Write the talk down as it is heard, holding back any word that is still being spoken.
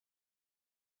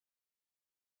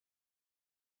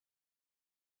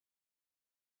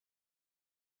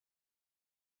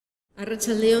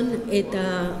Arratsaldeon eta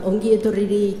ongi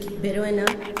etorririk beroena,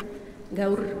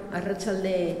 gaur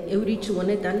arratsalde euritsu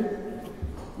honetan,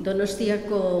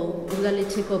 Donostiako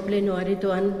udaletxeko pleno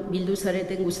aretoan bildu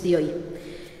zareten guztioi.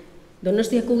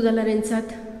 Donostiako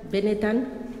udalarentzat benetan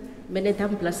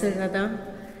plazerra da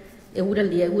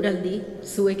eguraldi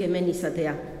zuek hemen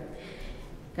izatea.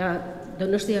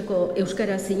 Donostiako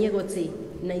euskara zinegotzi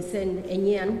naizen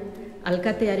heinean,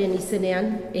 alkatearen izenean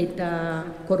eta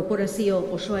korporazio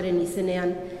osoaren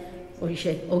izenean,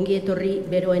 ongi etorri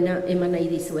beroena eman nahi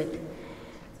dizuet.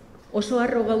 Oso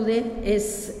harro gaude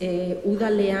ez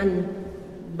udalean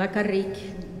bakarrik,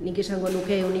 nik esango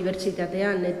nuke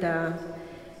unibertsitatean eta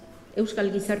euskal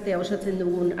gizartea osatzen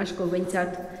dugun asko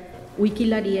behintzat,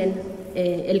 wikilarien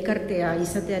elkartea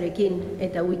izatearekin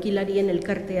eta wikilarien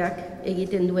elkarteak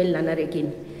egiten duen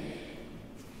lanarekin.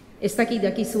 Ez dakit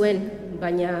dakizuen,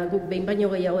 baina guk behin baino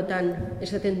gehiagotan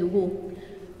esaten dugu,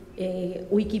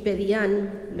 Wikipedian,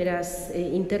 beraz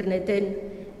interneten,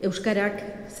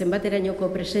 euskarak zenbaterainoko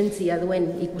presentzia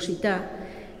duen ikusita,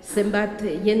 zenbat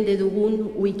jende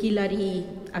dugun wikilari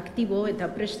aktibo eta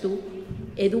prestu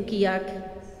edukiak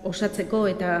osatzeko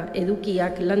eta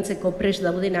edukiak lantzeko prest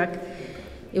daudenak,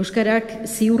 euskarak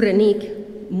ziurrenik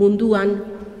munduan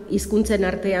hizkuntzen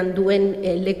artean duen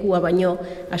lekua baino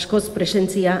askoz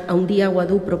presentzia handiagoa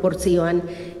du proportzioan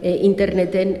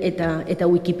interneten eta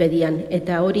Wikipedian.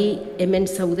 Eta hori hemen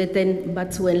zaudeten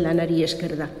batzuen lanari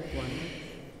esker da.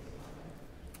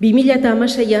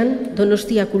 2016an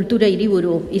Donostia kultura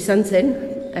hiriburu izan zen,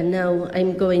 and now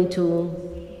I'm going to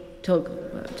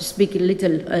speak a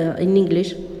little in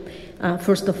English.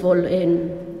 First of all,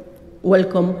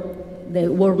 welcome, the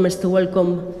warmest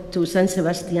welcome to San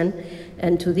Sebastian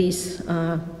and to this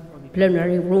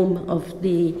plenary room of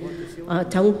the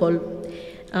town hall.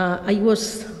 I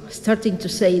was starting to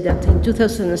say that in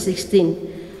 2016,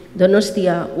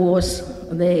 Donostia was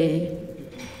the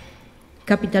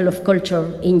capital of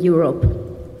culture in Europe.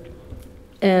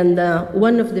 And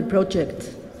one of the projects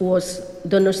was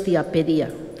Donostiapedia.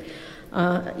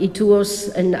 It was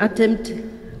an attempt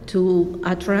to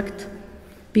attract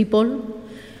people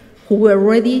who were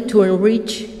ready to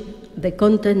enrich the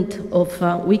content of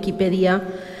Wikipedia,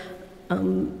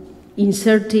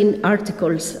 inserting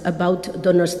articles about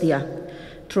Donostia,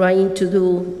 trying to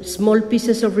do small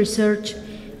pieces of research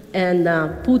and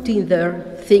putting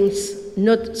there things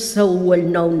not so well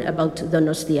known about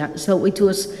Donostia. So it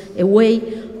was a way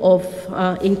of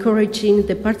encouraging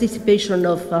the participation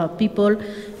of people,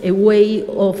 a way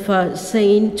of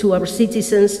saying to our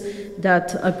citizens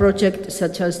that a project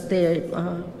such as the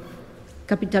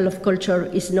Capital of Culture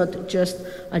is not just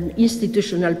an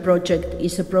institutional project,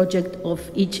 it's a project of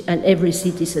each and every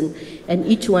citizen, and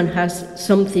each one has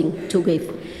something to give.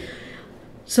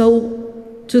 So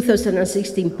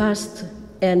 2016 passed,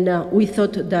 and we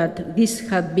thought that this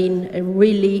had been a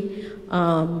really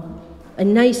a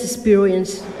nice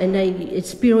experience, an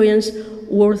experience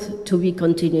worth to be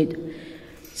continued.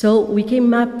 So we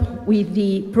came up with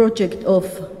the project of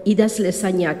Idazle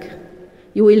Zainak.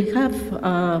 You will have,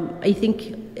 I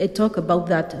think, a talk about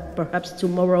that perhaps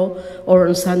tomorrow or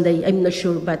on Sunday, I'm not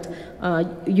sure, but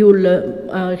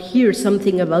you'll hear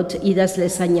something about Idazle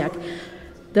Zainak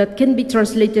that can be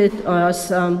translated as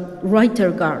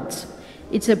writer guards.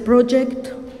 It's a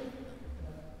project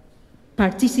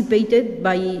participated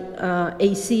by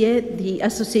ACE, the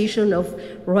Association of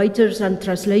Writers and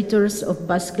Translators of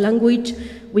Basque Language,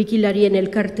 Wikilarien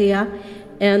Elkartea,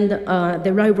 and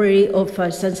the Library of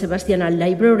San Sebastian and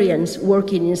librarians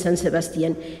working in San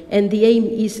Sebastian. And the aim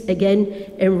is, again,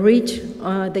 enrich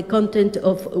the content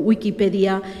of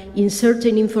Wikipedia,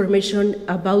 inserting information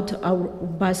about our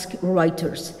Basque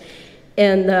writers.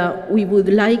 And we would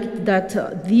like that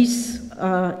this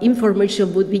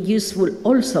information would be useful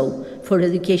also for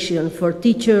education, for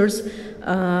teachers,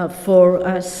 for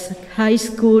high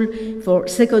school, for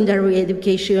secondary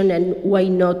education, and why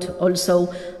not also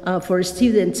for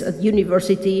students at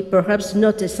university, perhaps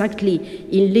not exactly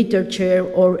in literature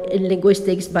or in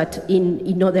linguistics, but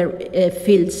in other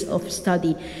fields of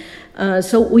study.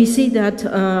 So we see that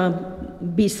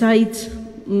besides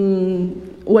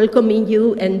welcoming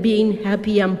you and being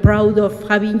happy and proud of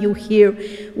having you here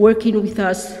working with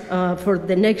us for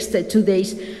the next 2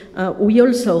 days, we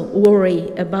also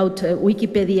worry about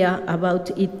Wikipedia,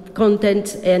 about its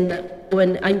content, and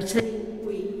when I'm saying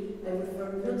we, I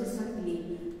refer not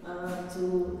exactly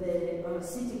to the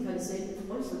city council,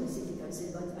 also the city council,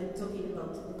 but I'm talking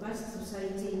about the Basque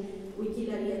Society,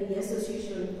 Wikilaria, the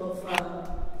Association of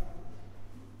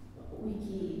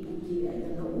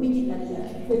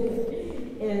Wikilaria.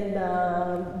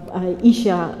 and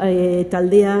Isha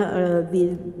Taldea,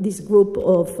 this group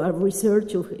of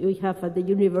research we have at the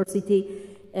university,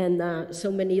 and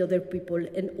so many other people.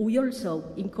 And we also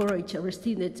encourage our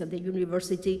students at the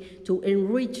university to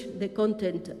enrich the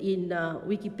content in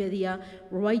Wikipedia,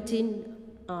 writing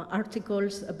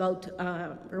articles about,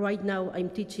 right now I'm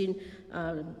teaching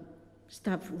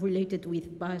stuff related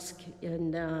with Basque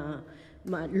and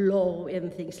law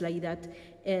and things like that,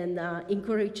 and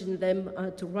encouraging them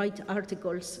to write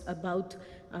articles about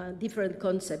different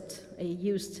concepts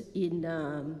used in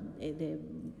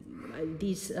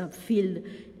this field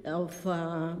of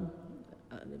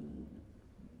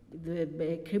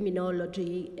the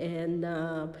criminology and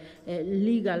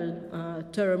legal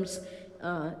terms,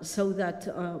 so that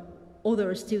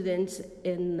other students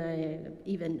and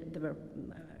even their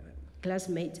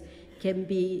classmates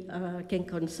can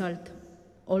consult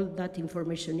all that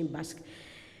information in Basque.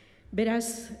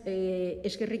 Beraz,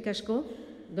 eskerrik asko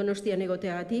Donostian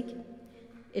egoteagatik,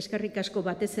 eskerrik asko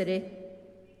batez ere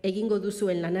egingo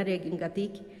duzuen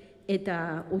lanarengatik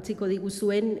eta utziko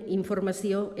diguzuen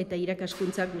informazio eta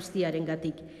irakaskuntza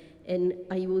guztiarengatik. And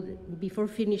I would, before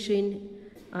finishing,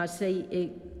 say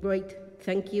a great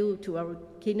thank you to our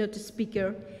keynote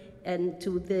speaker and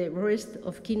to the rest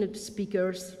of keynote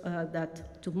speakers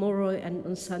that tomorrow and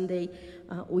on Sunday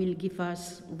will give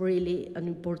us really an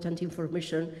important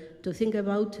information to think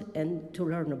about and to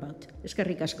learn about.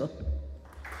 Eskerrik asko.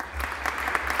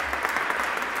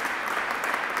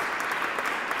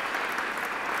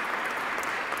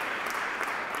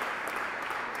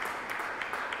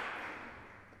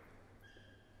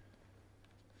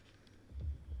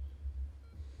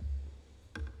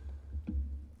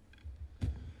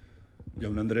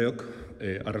 Jaun Andreok,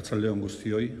 arratsalde on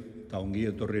guztioi, eta ongi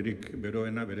etorririk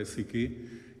beroena bereziki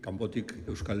kanpotik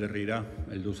Euskal Herrira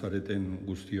heldu zareten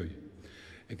guztioi.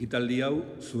 Ekitaldi hau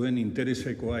zuen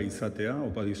interesekoa izatea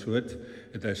opa dizuet,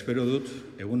 eta espero dut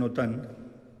egunotan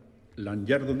lan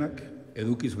jardunak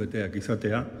edukiz beteak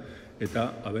izatea eta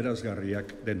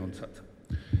aberasgarriak denontzat.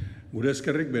 Gure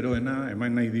eskerrik beroena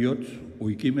eman nahi diot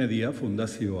Wikimedia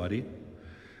Fundazioari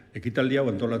ekitaldi hau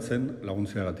antolatzen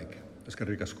laguntzeagatik.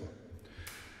 Eskerrik asko.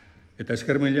 Eta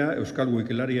eskermila Euskal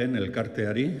Wikilarien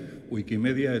elkarteari,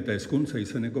 Wikimedia eta hezkuntza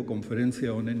izeneko konferentzia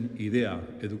honen idea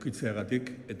edukitzeagatik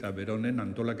eta beronen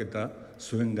antolaketa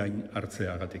zuen gain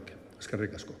hartzeagatik.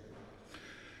 Eskerrik asko.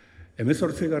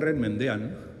 18. mendean,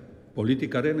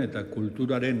 politikaren eta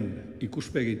kulturaren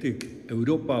ikuspegitik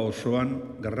Europa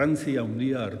osoan garrantzia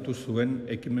handia hartu zuen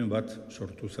ekimen bat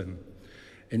sortu zen.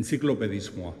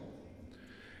 Entziklopedismoa.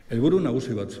 Helburu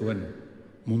nagusi bat zuen,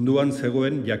 munduan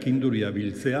zegoen jakinduria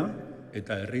biltzea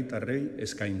eta herritarrei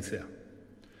eskaintzea.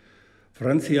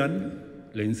 Frantzian,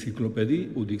 l'encyclopédie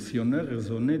ou dictionnaire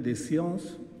raisonné des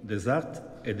sciences, des arts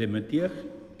et des métiers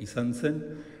izan zen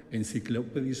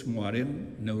entziklopedismoaren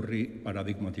neurri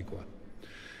paradigmatikoa.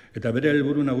 Eta bere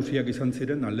helburu nagusiak izan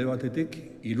ziren alde batetik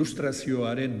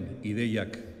ilustrazioaren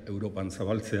ideiak Europan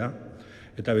zabaltzea,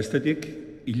 eta bestetik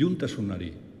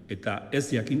iluntasunari eta ez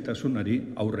jakintasunari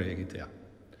aurre egitea.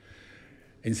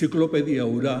 Entziklopedia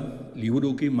hura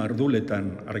liburuki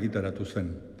marduletan argitaratu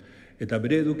zen, eta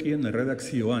bere edukien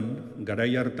erredakzioan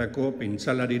garai hartako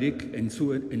pentsalaririk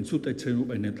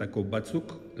entzutetxenuenetako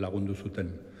batzuk lagundu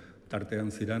zuten, tartean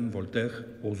ziren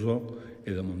Voltaire, Rousseau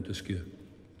edo Montesquieu.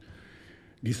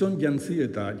 Gizon jantzi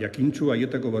eta jakintsu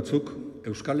haietako batzuk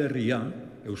Euskal Herria,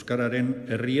 Euskararen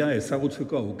herria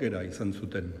ezagutzeko aukera izan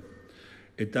zuten,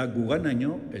 eta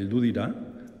guganaino heldu dira,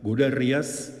 gure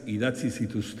herriaz idatzi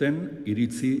zituzten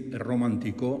iritzi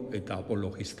erromantiko eta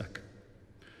apologistak.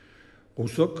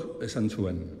 Rousseauk esan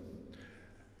zuen,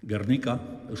 Gernika,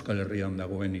 Euskal Herrian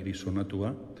dagoen hiri sonatua,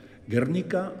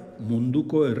 Gernika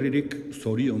munduko herririk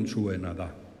zoriontsuena da.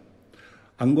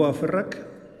 Hango aferrak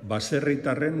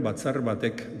baserritarren batzar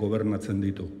batek gobernatzen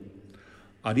ditu.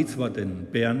 Aritz baten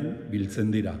pean biltzen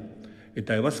dira,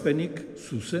 eta ebazpenik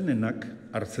zuzenenak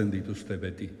hartzen dituzte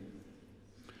beti.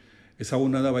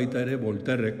 Ezaguna da baita ere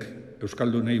Voltairek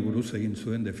Euskaldunei buruz egin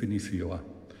zuen definizioa.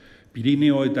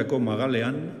 Pirineoetako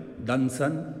magalean,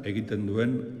 dantzan egiten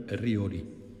duen herri hori.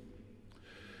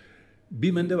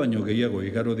 2 mende baino gehiago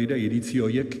igaro dira iritzi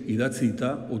horiek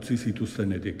idatzita utzi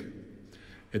zituztenetik.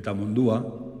 Eta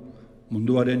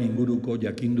munduaren inguruko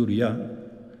jakinduria,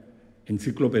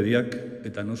 entziklopediak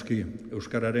eta noski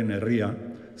Euskararen herria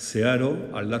zeharo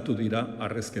aldatu dira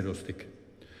harrezkeroztik.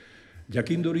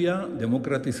 Jakinduria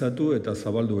demokratizatu eta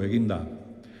zabaldu eginda,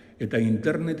 eta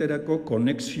interneterako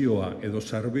konexioa edo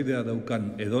sarbidea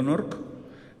daukan edonork,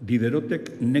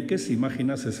 diderotek nekez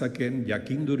imagina zezakeen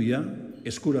jakinduria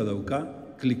eskura dauka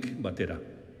klik batera.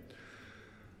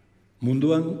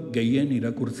 Munduan gehien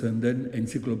irakurtzen den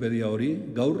entziklopedia hori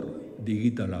gaur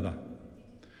digitala da.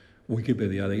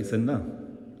 Wikipedia deitzen da.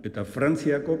 Eta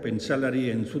Frantziako pentsalari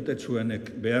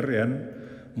entzutetsuenek beharrean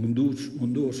mundu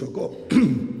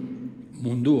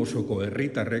osoko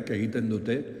herritarrek egiten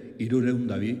dute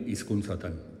 302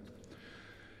 hizkuntzatan.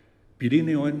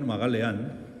 Pirineoen magalean,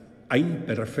 hain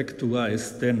perfektua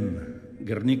ez den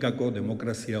Gernikako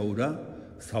demokrazia hura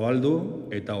zabaldu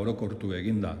eta orokortu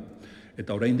eginda.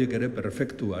 Eta oraindik ere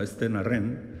perfektua ez den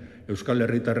arren, Euskal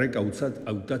Herritarrek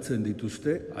hautatzen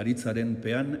dituzte aritzaren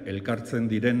pean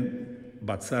elkartzen diren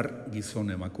batzar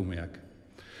gizon emakumeak.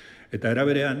 Eta era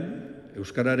berean,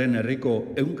 Euskararen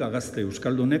herriko 100 gazte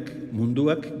euskaldunek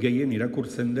munduak gehien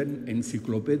irakurtzen den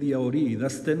entziklopedia hori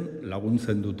idazten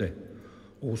laguntzen dute.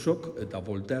 Rousseauk eta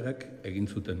Voltaireek egin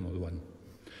zuten moduan.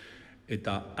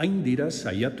 Eta hain dira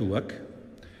saiatuak,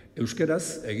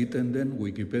 euskaraz egiten den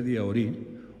Wikipedia hori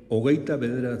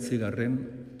 29.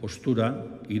 postura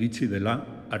iritsi dela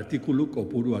artikulu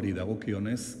kopuruari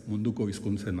dagokionez munduko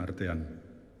hizkuntzen artean.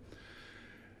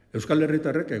 Euskal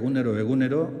Herritarrek egunero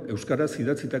euskaraz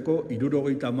idatzitako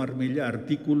 70.000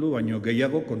 artikulu baino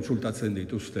gehiago kontsultatzen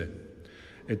dituzte.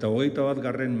 Eta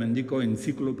 21. mendiko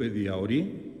entziklopedia hori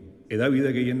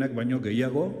hedabide gehienak baino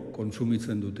gehiago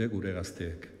kontsumitzen dute gure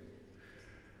gazteek.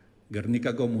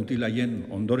 Gernikako mutilaien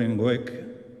ondorengoek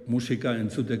musika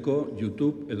entzuteko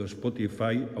YouTube edo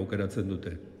Spotify aukeratzen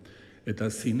dute.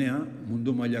 Eta zinea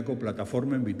mundu mailako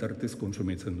plataformen bitartez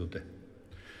kontsumitzen dute.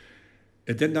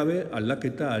 Etengabe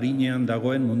aldaketa arinean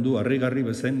dagoen mundu harrigarri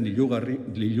bezain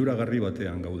liluragarri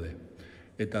batean gaude.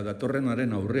 Eta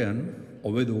datorrenaren aurrean,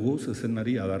 hobe dugu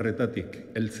zezenari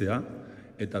adarretatik heltzea,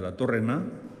 eta datorrena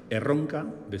erronka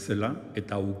bezala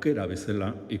eta aukera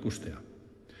bezala ikustea.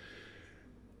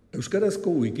 Euskarazko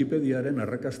Wikipediaren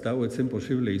arrakasta hau etzen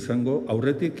posible izango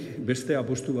aurretik beste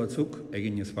apustu batzuk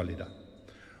egin ez balira.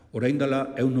 Orain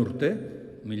dela 100 urte,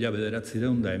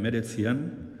 1919an,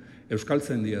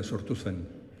 Euskaltzaindia sortu zen,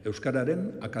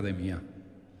 Euskararen Akademia.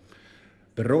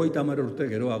 50 urte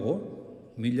geroago,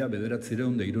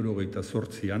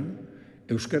 1978an,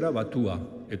 Euskara Batua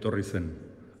etorri zen,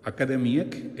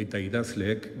 akademiek eta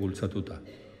idazleek bultzatuta.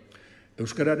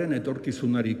 Euskararen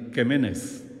etorkizunari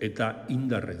kemenez eta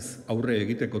indarrez aurre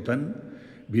egitekotan,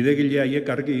 bidegile haiek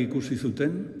argi ikusi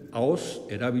zuten ahoz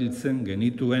erabiltzen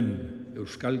genituen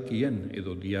euskalkien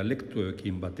edo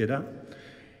dialektoekin batera,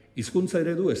 hizkuntza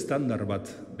eredu estandar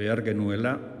bat behar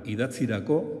genuela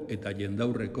idatzirako eta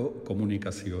jendaurreko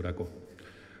komunikaziorako.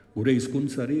 Gure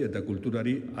hizkuntzari eta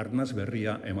kulturari arnaz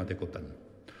berria ematekotan.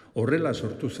 Horrela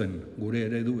sortu zen gure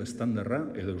eredu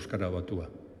estandarra edo Euskara Batua.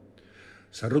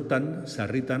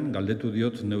 Sarritan galdetu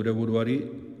diot neure buruari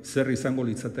zer izango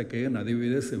litzatekeen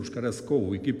adibidez euskarazko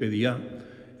Wikipedia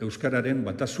euskararen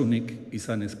batasunik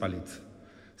izan ez balitz.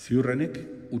 Ziurrenik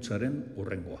hutsaren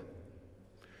hurrengoa.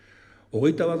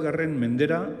 21.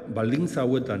 mendera baldintza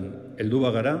hauetan heldu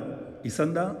bagara,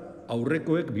 izan da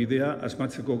aurrekoek bidea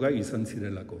asmatzeko gai izan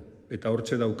zirelako. Eta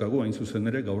hortxe daukagu hain zuzen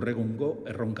ere gaur egungo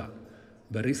erronka,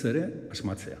 berriz ere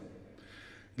asmatzea.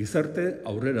 Gizarte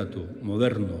aurreratu,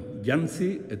 moderno,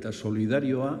 jantzi eta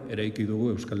solidarioa eraiki dugu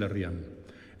Euskal Herrian.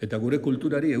 Eta gure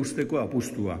kulturari eusteko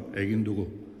apustua egin dugu.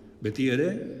 Beti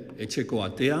ere, etxeko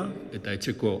atea eta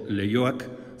etxeko leihoak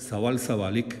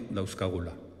zabal-zabalik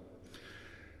dauzkagula.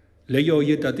 Leiho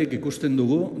horietatik ikusten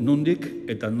dugu nondik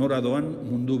eta nora doan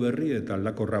mundu berri eta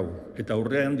aldakorrau, eta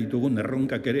aurrean ditugun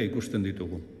erronkak ere ikusten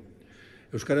ditugu.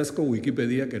 Euskarazko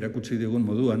Wikipediak erakutsi digun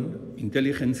moduan,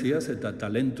 inteligentziaz eta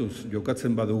talentuz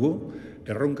jokatzen badugu,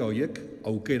 erronka horiek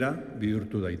aukera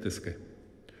bihurtu daitezke.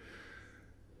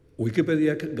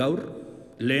 Wikipediak gaur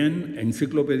lehen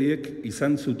entziklopediek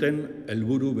izan zuten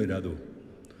helburu bera du.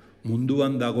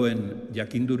 Munduan dagoen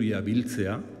jakinduria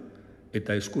biltzea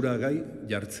eta eskuragai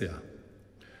jartzea.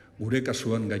 Gure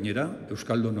kasuan gainera,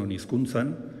 Euskaldunon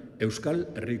hizkuntzan, Euskal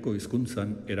Herriko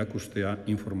hizkuntzan erakustea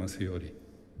informazio hori.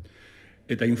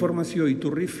 Eta informazio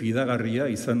iturri fidagarria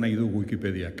izan nahi du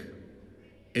Wikipediak.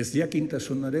 Ez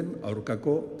jakintasunaren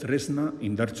aurkako tresna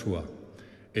indartsua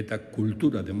eta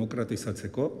kultura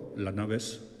demokratizatzeko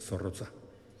lanabez zorrotza.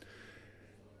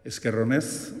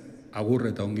 Eskerronez, agur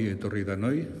eta ongi etorri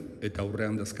danoi eta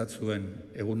aurrean dazkatzuen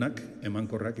egunak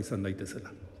emankorrak izan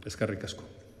daitezela. Eskerrik asko.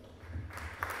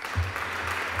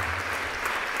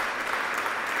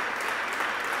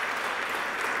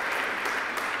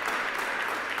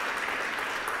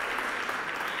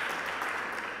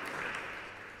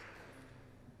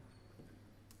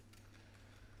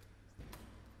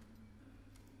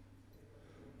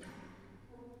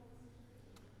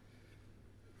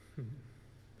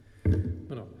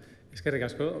 Eskerrik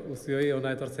asko, guztioi hona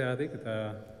etortzeagatik eta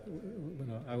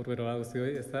agurbero bat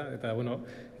guztioi, ezta? Eta, bueno,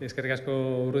 eskerrik asko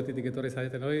Urrutitik etorri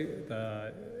zareten hori, eta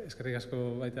eskerrik asko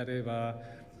baita ere,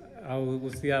 hau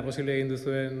guztia posible egin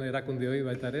duzuen erakundi hori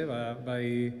baita ere, bai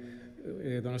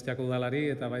Donostiako udalari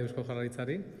eta bai Eusko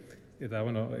Jaurlaritzari. Eta,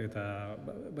 bueno, eta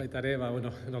baita ere,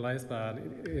 nola ez,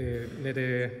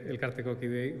 nire elkarteko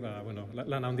kidei,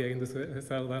 lan handia egin duzu, ez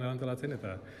da antolatzen,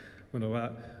 eta,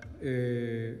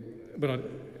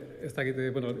 ez dakit,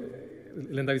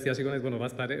 lehen da bizi hasiko naiz,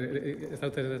 bazpare, ez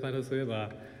dauten ez duzu,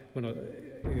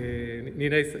 ni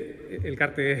naiz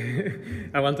elkarte,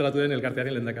 hau antolatu den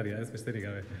elkartearen lehendakaria, ez besterik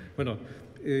gabe.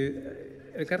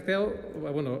 Elkarte hau,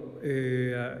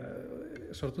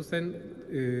 sortu zen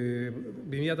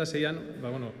 2006an,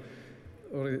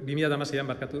 2006an,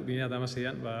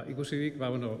 ikusidik,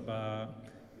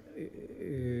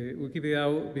 Wikipedia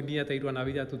hau, 2003an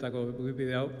abiatutako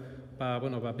Wikipedia hau,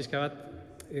 pixka bat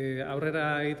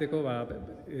aurrera egiteko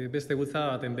beste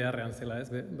bultzada baten beharrean zela,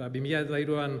 ez?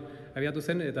 2003an abiatu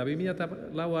zen, eta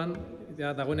 2004an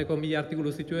dagoeneko 1000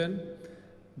 artikulu zituen,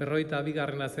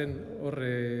 42garrena zen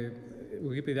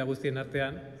Wikipedia guztien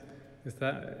artean,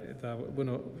 eta,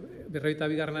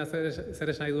 42garrena zer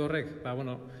esan nahi du horrek?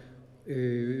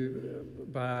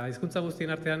 Hizkuntza guztien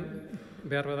artean,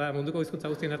 munduko hizkuntza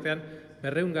guztien artean,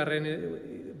 200garren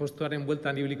postuaren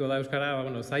bueltan ibiliko da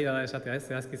Euskara, zaila da esatea, ez,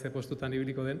 zehazki ze postutan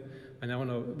ibiliko den, baina,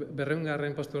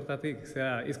 200garren postu hortatik,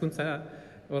 hizkuntza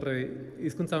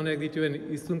honek dituen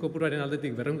hiztun kopuruaren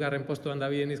aldetik 200garren postuan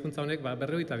dabien hizkuntza honek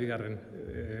 42garren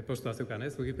postua zeukan,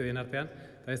 ez, Wikipedian artean,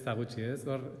 eta ez da gutxi, ez,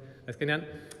 azkenean,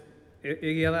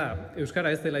 egia da, Euskara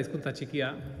ez dela hizkuntza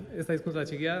txikia,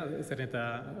 zer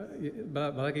eta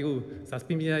badakigu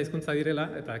 7.000 hizkuntza direla,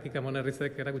 eta Kika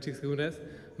Monerrizek erakutsik zigunez,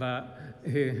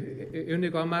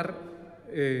 110,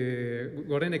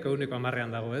 goreneko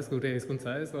 110ean dago, ez, gure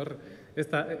hizkuntza, ez, ez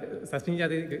da,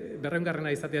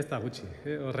 200garrena izatea ez da gutxi,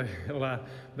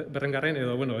 200garren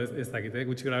edo, ez dakit,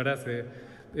 gutxi gora beraz,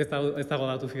 ez dago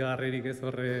datu figarririk, ez,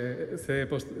 ze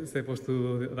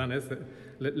postu dan, ez,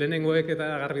 lehenengoek eta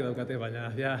garbi daukate,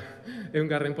 baina,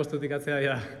 100garren postutik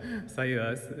atzea, zaila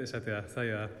da, ez, esatea,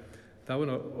 zaila da. Eta,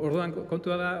 orduan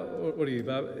kontua da, hori,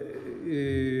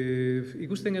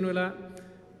 ikusten genuela,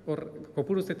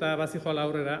 kopuruz eta bazijoala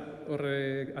aurrera,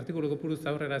 artikulu kopuruz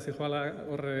aurrera zijoala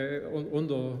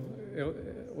ondo,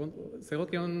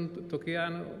 zegokion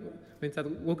tokian, behintzat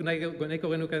guk nahiko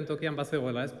genuken tokian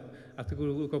bazegoela, ez,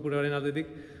 artikulu kopuruaren aldetik,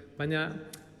 baina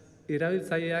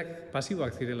erabiltzaileak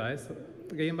pasiboak zirela, ez,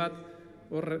 gehien bat,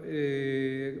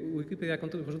 Wikipedia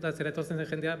konsultatzera etortzen zen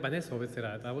jendea, baina ez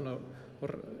hobetzera, eta,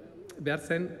 behar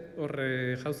zen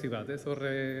jauzi bat, ez,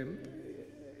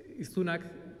 hiztunak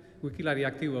wikilari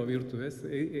aktibo bihurtu, ez,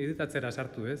 editatzera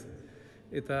sartu, ez.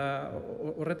 Eta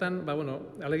horretan,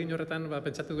 ahalegin horretan,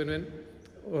 pentsatu genuen,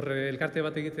 elkarte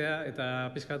bat egitea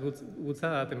eta pixkat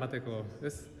bultzada bat emateko,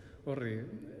 ez,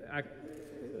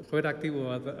 joera aktibo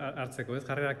bat hartzeko, ez,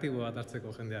 jarrera aktibo bat hartzeko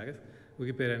jendeak, ez,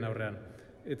 Wikipediaren aurrean.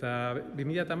 Eta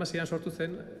 2006an sortu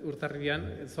zen, urtarrian,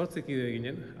 8 kide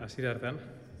ginen, hasiera hartan.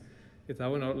 Eta,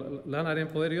 lanaren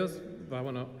poderioz,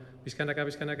 pixkanaka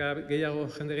jende gehiago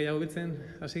biltzen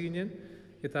hasi ginen,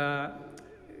 eta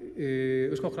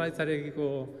Eusko Jaurlaritzarekiko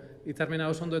hitzarmena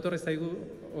oso ondo etorri zaigu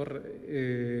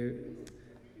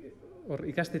hor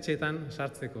ikastetxeetan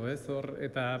sartzeko, ez?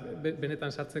 Eta benetan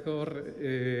sartzeko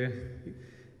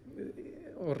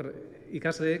hor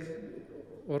ikasleek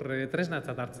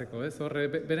tresnatzat hartzeko, ez?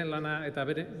 Beren lana eta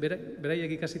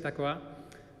beraiek ikasitakoa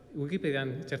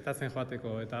Wikipedian txertatzen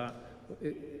joateko, eta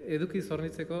eduki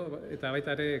zornitzeko eta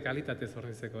baita ere kalitate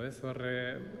zornitzeko, ez?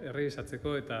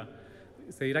 Errebisatzeko eta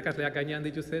ze irakasleak gainean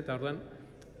dituzte eta orduan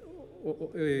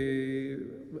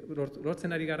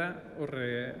lortzen ari gara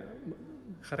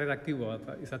jarrera aktibo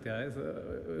bat izatea, ez?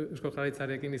 Eusko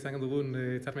Jaurlaritzarekin izan dugun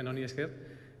hitzarmen honi esker.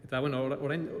 Eta,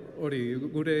 orain hori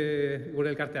gure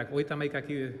elkarteak 31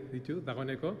 kide ditu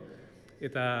dagoeneko,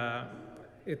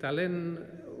 eta lehen,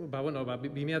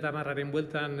 2010aren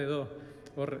bueltan edo,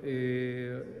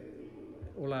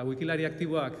 wikilari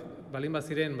aktiboak balin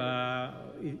baziren,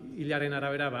 hilaren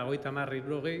arabera,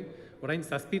 30-60, orain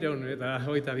 700 eta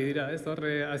 22 dira, ez?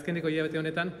 Azkeneko hilabete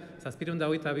honetan,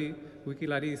 722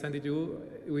 wikilari izan ditugu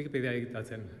Wikipedia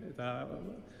egitatzen. Eta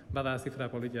bada zifra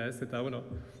polita, ez? Eta,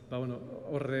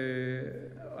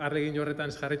 arregin horretan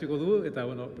jarraituko dugu, eta,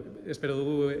 espero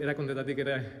dugu erakundetatik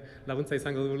ere laguntza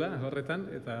izango dugula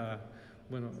horretan, eta,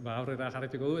 aurrera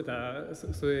jarraituko du, eta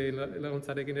zuen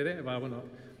laguntzarekin ere,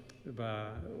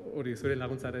 hori zuen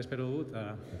laguntzare espero dugu,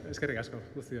 eta eskerrik asko,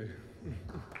 guztioi.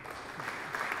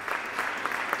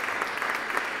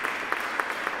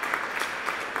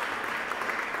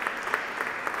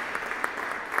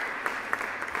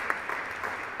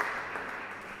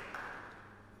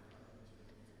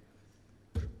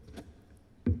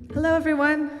 Hello,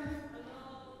 everyone.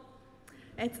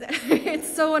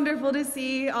 It's so wonderful to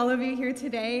see all of you here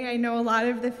today. I know a lot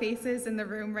of the faces in the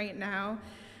room right now.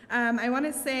 I want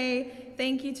to say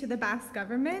thank you to the Basque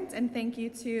government and thank you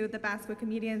to the Basque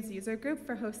Wikimedians user group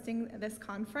for hosting this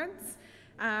conference.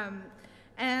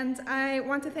 And I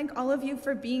want to thank all of you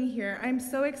for being here. I'm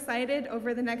so excited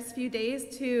over the next few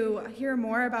days to hear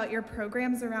more about your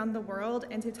programs around the world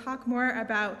and to talk more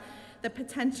about the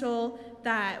potential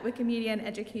that Wikimedian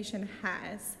education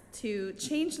has to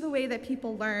change the way that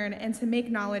people learn and to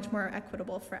make knowledge more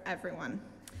equitable for everyone.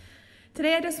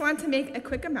 Today, I just want to make a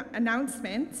quick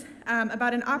announcement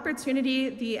about an opportunity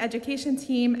the education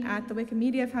team at the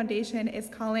Wikimedia Foundation is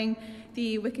calling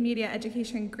the Wikimedia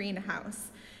Education Greenhouse.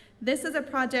 This is a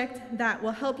project that will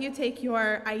help you take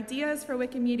your ideas for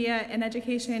Wikimedia and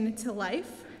education to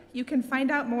life. You can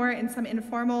find out more in some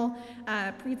informal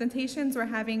presentations we're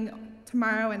having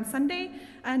tomorrow and Sunday,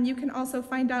 and you can also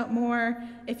find out more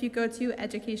if you go to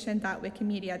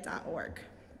education.wikimedia.org.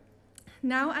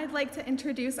 Now I'd like to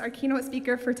introduce our keynote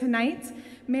speaker for tonight,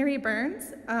 Mary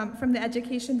Burns from the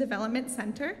Education Development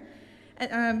Center.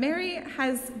 Mary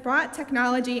has brought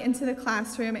technology into the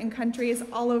classroom in countries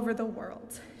all over the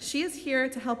world. She is here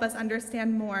to help us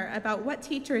understand more about what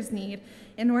teachers need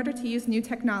in order to use new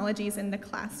technologies in the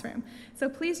classroom. So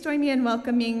please join me in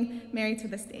welcoming Mary to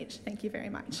the stage. Thank you very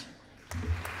much.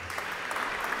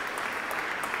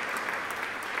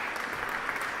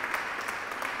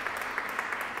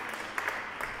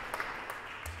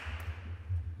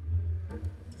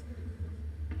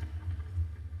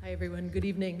 Hi everyone, good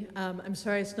evening. I'm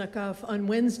sorry I snuck off. On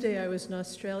Wednesday I was in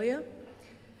Australia,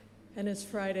 and it's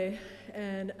Friday,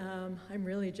 and I'm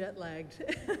really jet lagged.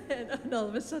 And all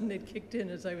of a sudden it kicked in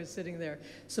as I was sitting there,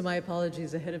 so my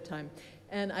apologies ahead of time.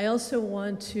 And I also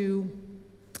want to,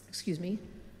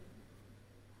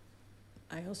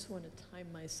 I also want to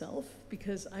time myself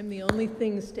because I'm the only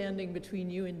thing standing between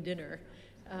you and dinner,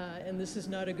 and this is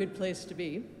not a good place to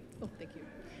be. Oh, thank you.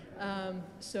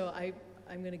 So I'm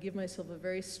going to give myself a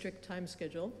very strict time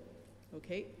schedule.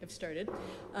 Okay, I've started.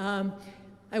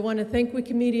 I want to thank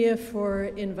Wikimedia for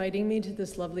inviting me to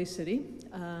this lovely city.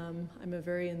 I'm a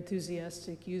very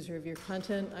enthusiastic user of your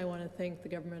content. I want to thank the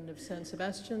government of San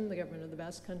Sebastian, the government of the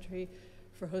Basque Country,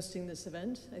 for hosting this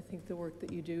event. I think the work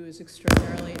that you do is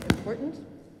extraordinarily important.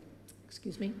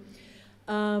 Excuse me.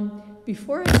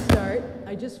 Before I start,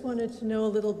 I just wanted to know a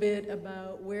little bit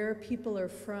about where people are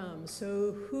from.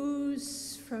 So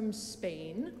who's from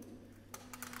Spain?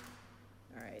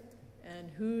 All right. And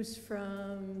who's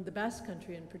from the Basque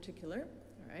Country in particular?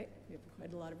 All right. We have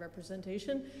quite a lot of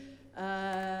representation. All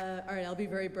right, I'll be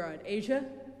very broad. Asia?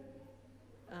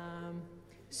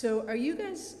 So are you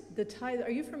guys are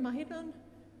you from Mahidol?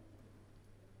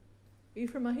 Are you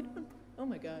from Mahidol? Oh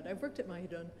my God, I've worked at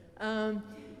Mahidol.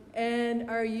 And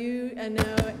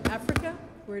now Africa?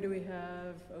 Where do we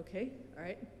have, okay, all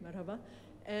right, marhaba.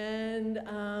 And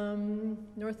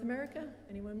North America?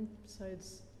 Anyone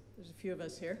besides, there's a few of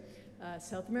us here.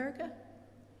 South America?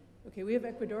 Okay, we have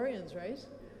Ecuadorians, right?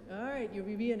 All right, you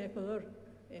viví en Ecuador,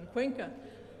 in Cuenca.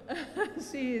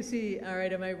 See, all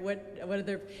right, what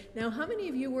other, now how many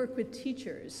of you work with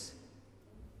teachers?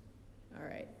 All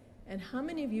right, and how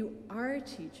many of you are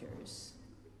teachers?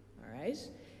 All right.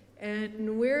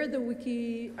 And where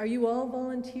are you all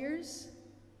volunteers?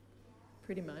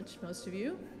 Pretty much, most of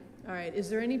you. All right, is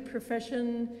there any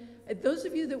profession, those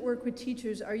of you that work with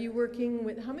teachers, are you working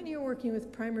with, how many are working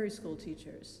with primary school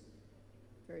teachers?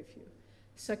 Very few.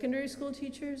 Secondary school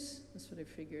teachers? That's what I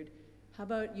figured. How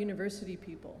about university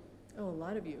people? Oh, a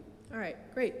lot of you. All right,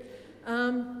 great.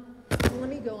 Let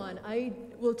me go on. I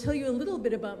will tell you a little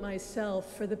bit about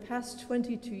myself. For the past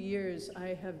 22 years,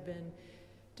 I have been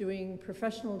doing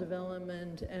professional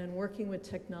development and working with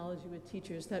technology with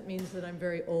teachers. That means that I'm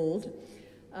very old.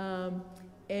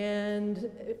 And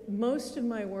most of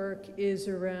my work is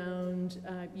around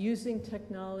using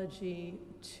technology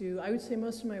to, I would say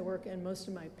most of my work and most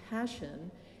of my passion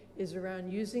is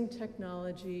around using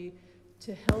technology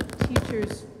to help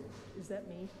teachers, is that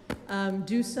me?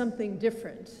 Do something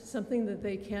different, something that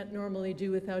they can't normally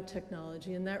do without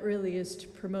technology. And that really is to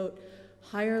promote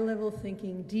higher level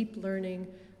thinking, deep learning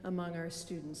among our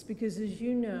students. Because as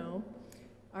you know,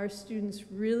 our students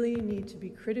really need to be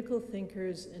critical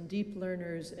thinkers and deep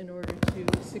learners in order to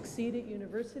succeed at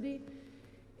university,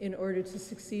 in order to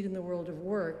succeed in the world of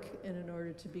work, and in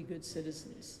order to be good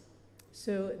citizens.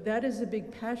 So that is a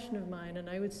big passion of mine, and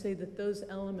I would say that those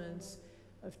elements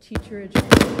of teacher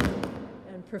education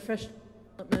and professional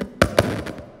development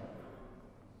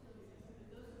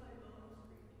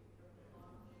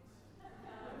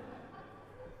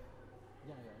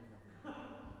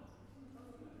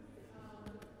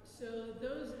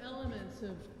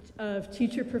of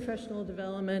teacher professional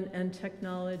development and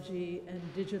technology and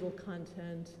digital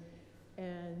content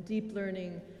and deep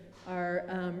learning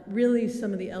are really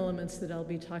some of the elements that I'll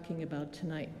be talking about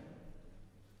tonight.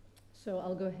 So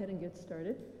I'll go ahead and get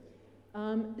started.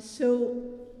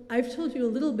 So I've told you a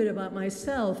little bit about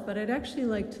myself, but I'd actually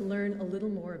like to learn a little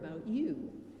more about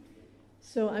you.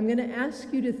 So I'm going to ask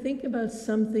you to think about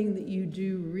something that you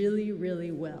do really,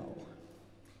 really well,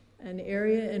 an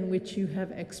area in which you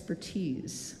have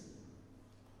expertise.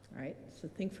 All right, so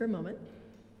think for a moment.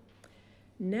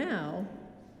 Now,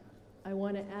 I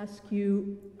want to ask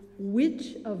you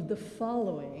which of the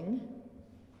following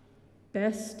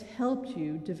best helped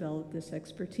you develop this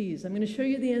expertise. I'm going to show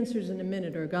you the answers in a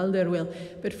minute, or Galder will.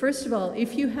 But first of all,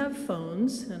 if you have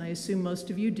phones, and I assume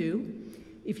most of you do,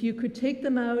 if you could take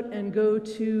them out and go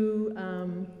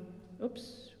to,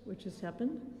 which has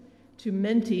happened, to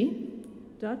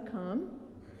menti.com,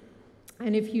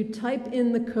 and if you type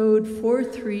in the code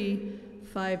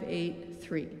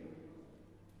 43583.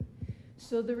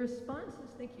 So the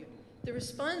responses, thank you. The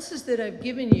responses that I've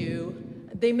given you,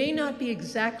 they may not be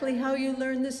exactly how you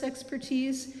learn this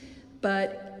expertise,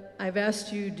 but I've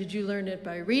asked you, did you learn it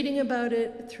by reading about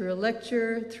it, through a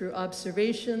lecture, through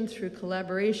observation, through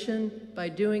collaboration, by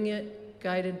doing it,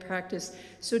 guided practice?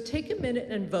 So take a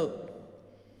minute and vote.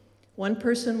 One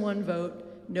person, one vote.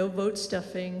 No vote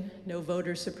stuffing, no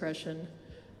voter suppression.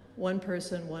 One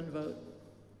person, one vote.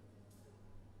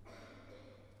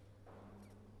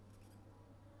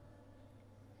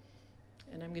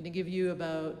 And I'm going to give you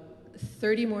about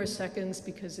 30 more seconds,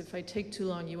 because if I take too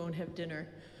long, you won't have dinner.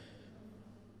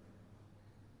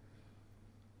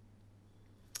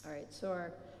 All right, so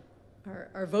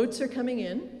our votes are coming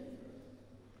in.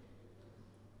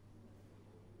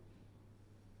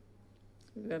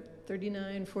 We've got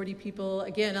 39, 40 people.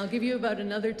 Again, I'll give you about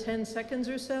another 10 seconds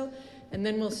or so, and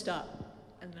then we'll stop,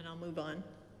 and then I'll move on.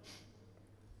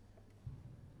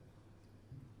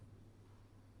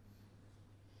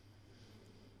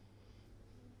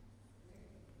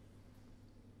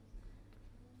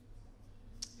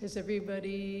 Is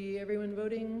everyone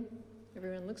voting?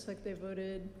 Everyone looks like they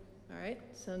voted. All right,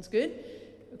 sounds good.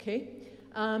 Okay.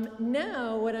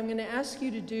 Now what I'm going to ask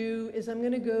you to do is I'm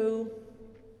going to go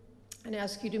and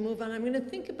ask you to move on. I'm going to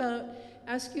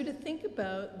ask you to think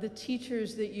about the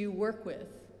teachers that you work with.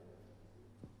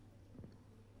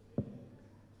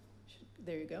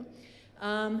 There you go.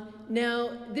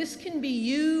 Now, this can be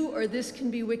you, or this can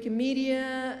be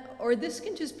Wikimedia, or this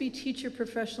can just be teacher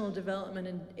professional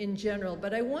development in general.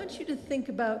 But I want you to think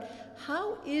about,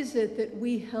 how is it that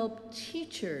we help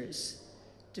teachers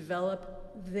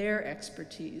develop their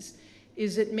expertise?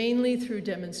 Is it mainly through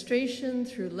demonstration,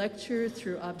 through lecture,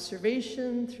 through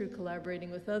observation, through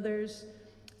collaborating with others,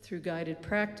 through guided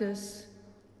practice?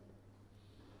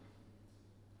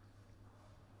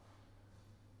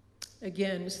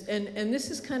 Again, and this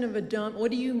is kind of a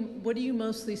what do you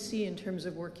mostly see in terms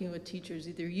of working with teachers?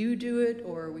 Either you do it,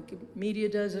 or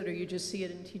Wikimedia does it, or you just see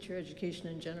it in teacher education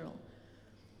in general.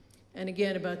 And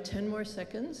again, about 10 more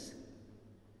seconds.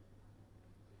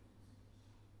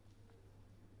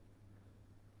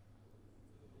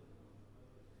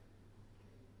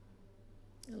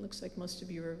 It looks like most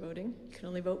of you are voting. You can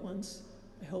only vote once,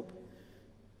 I hope.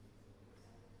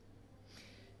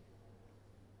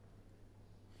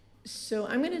 So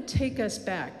I'm going to take us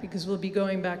back, because we'll be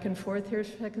going back and forth here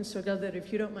for a second. So Galder,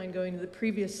 if you don't mind going to the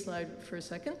previous slide for a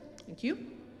second. Thank you.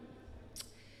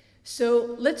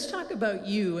 So let's talk about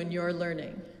you and your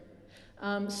learning.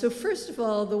 So first of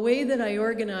all, the way that I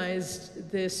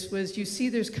organized this was, you see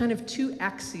there's kind of two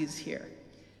axes here.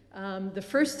 The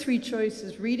first three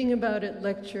choices, reading about it,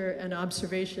 lecture, and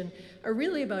observation, are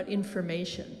really about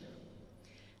information.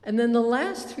 And then the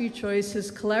last three choices,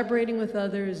 collaborating with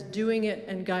others, doing it,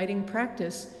 and guiding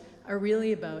practice, are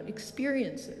really about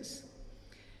experiences.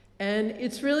 And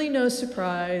it's really no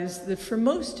surprise that for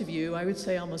most of you, I would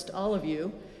say almost all of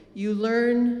you, you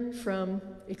learn from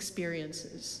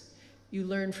experiences. You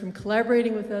learn from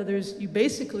collaborating with others. You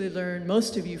basically learn,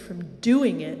 most of you, from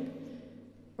doing it,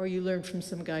 or you learn from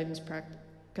some guided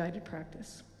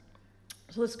practice.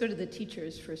 So let's go to the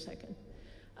teachers for a second.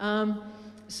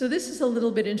 So this is a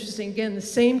little bit interesting. Again, the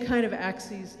same kind of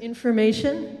axes,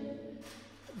 information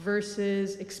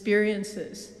versus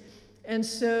experiences. And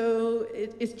so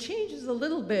it changes a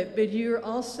little bit, but you're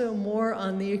also more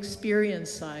on the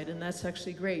experience side, and that's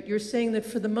actually great. You're saying that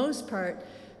for the most part,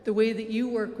 the way that you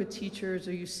work with teachers,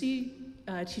 or you see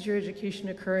teacher education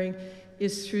occurring,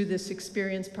 is through this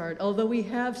experience part, although we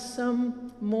have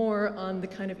some more on the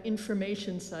kind of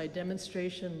information side,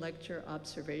 demonstration, lecture,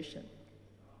 observation.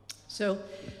 So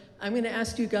I'm going to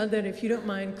ask you, God, that if you don't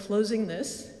mind closing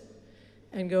this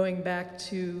and going back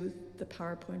to the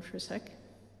PowerPoint for a sec.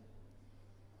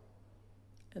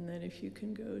 And then if you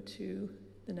can go to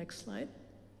the next slide.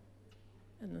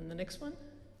 And then the next one.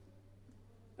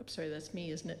 Oops, sorry, that's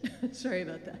me, isn't it? Sorry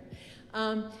about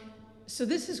that. So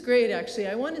this is great, actually.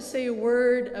 I want to say a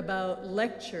word about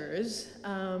lectures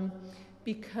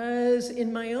because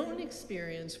in my own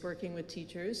experience working with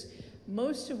teachers,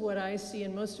 most of what I see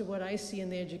and most of what I see in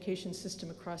the education system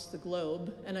across the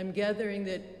globe, and I'm gathering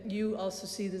that you also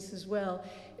see this as well,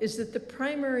 is that the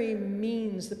primary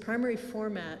means, the primary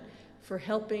format for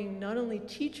helping not only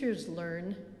teachers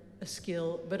learn a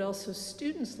skill, but also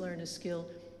students learn a skill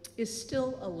is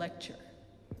still a lecture.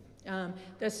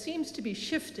 That seems to be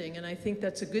shifting, and I think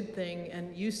that's a good thing,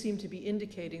 and you seem to be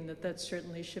indicating that that's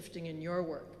certainly shifting in your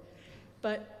work.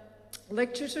 But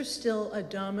lectures are still a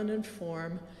dominant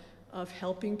form of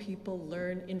helping people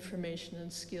learn information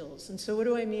and skills. And so what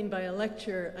do I mean by a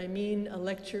lecture? I mean a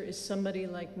lecture is somebody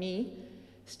like me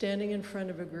standing in front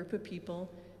of a group of people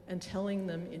and telling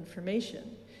them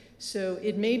information. So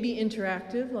it may be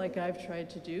interactive, like I've tried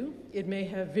to do. It may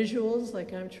have visuals,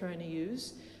 like I'm trying to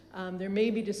use. There may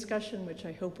be discussion, which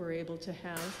I hope we're able to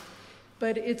have.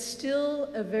 But it's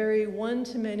still a very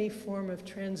one-to-many form of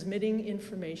transmitting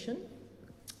information.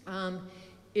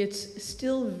 It's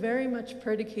still very much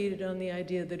predicated on the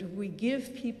idea that if we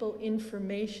give people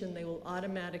information, they will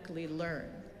automatically learn.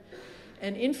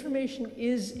 And information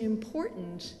is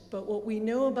important, but what we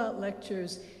know about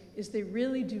lectures is they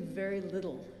really do very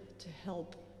little to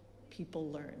help people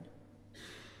learn.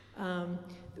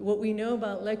 What we know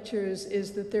about lectures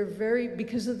is that they're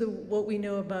because of what we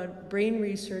know about brain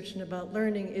research and about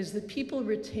learning, is that people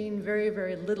retain very,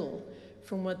 very little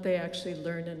from what they actually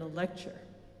learn in a lecture.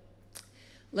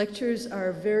 Lectures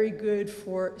are very good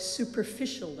for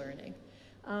superficial learning.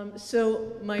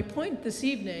 So my point this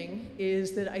evening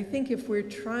is that I think if we're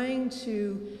trying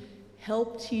to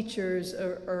help teachers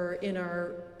or in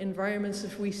our environments,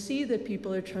 if we see that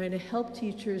people are trying to help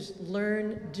teachers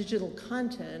learn digital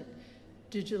content,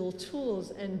 digital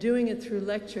tools, and doing it through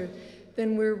lecture,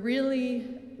 then we're really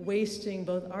wasting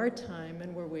both our time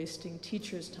and we're wasting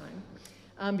teachers' time.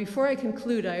 Before I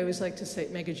conclude, I always like to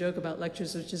make a joke about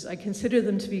lectures, which is I consider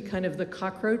them to be kind of the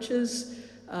cockroaches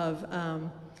of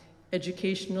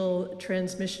educational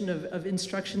transmission of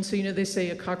instruction. So, you know, they say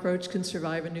a cockroach can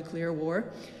survive a nuclear war.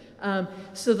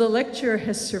 So the lecture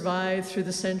has survived through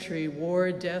the century: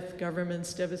 war, death,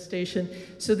 governments, devastation.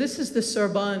 So this is the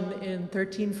Sorbonne in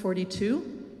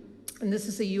 1342, and this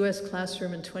is a US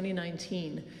classroom in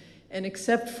 2019. And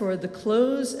except for the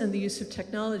clothes and the use of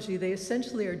technology, they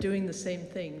essentially are doing the same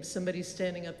thing. Somebody's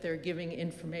standing up there giving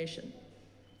information.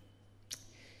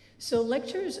 So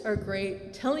lectures are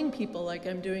great. Telling people, like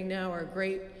I'm doing now, are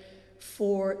great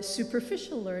for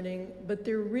superficial learning, but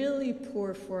they're really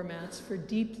poor formats for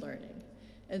deep learning.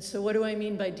 And so what do I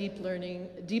mean by deep learning?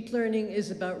 Deep learning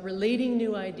is about relating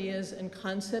new ideas and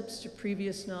concepts to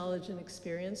previous knowledge and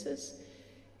experiences.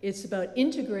 It's about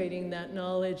integrating that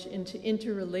knowledge into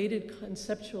interrelated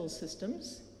conceptual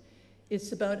systems.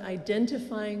 It's about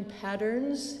identifying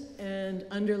patterns and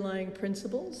underlying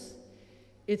principles.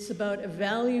 It's about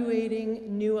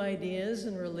evaluating new ideas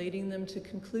and relating them to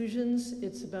conclusions.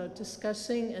 It's about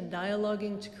discussing and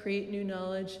dialoguing to create new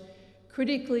knowledge,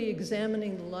 critically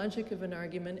examining the logic of an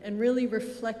argument, and really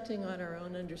reflecting on our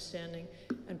own understanding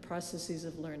and processes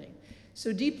of learning.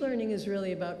 So deep learning is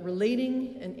really about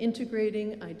relating and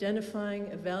integrating, identifying,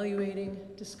 evaluating,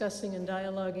 discussing and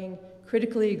dialoguing,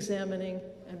 critically examining,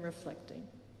 and reflecting.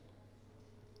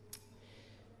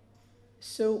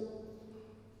 So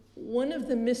one of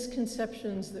the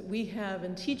misconceptions that we have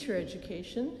in teacher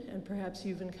education, and perhaps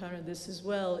you've encountered this as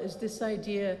well, is this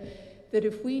idea that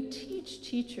if we teach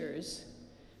teachers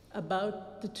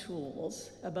about the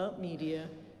tools, about media,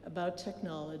 about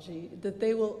technology, that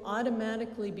they will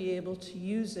automatically be able to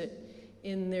use it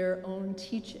in their own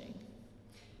teaching.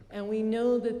 And we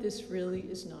know that this really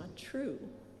is not true.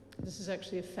 This is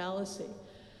actually a fallacy.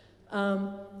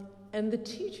 And the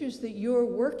teachers that you're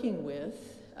working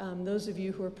with, those of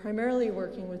you who are primarily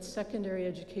working with secondary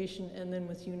education and then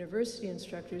with university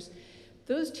instructors,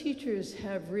 those teachers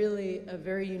have really a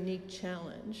very unique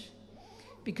challenge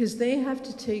because they have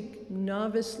to take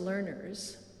novice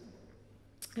learners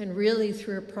and really,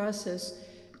 through a process,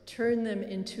 turn them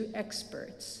into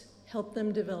experts, help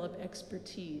them develop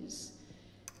expertise.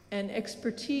 And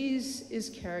expertise is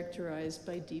characterized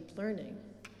by deep learning.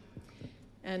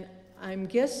 And I'm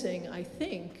guessing, I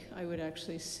think, I would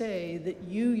actually say that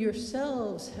you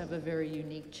yourselves have a very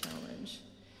unique challenge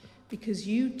because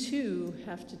you too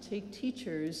have to take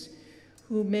teachers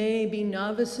who may be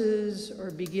novices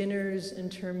or beginners in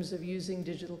terms of using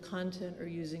digital content or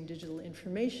using digital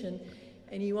information,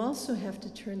 and you also have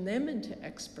to turn them into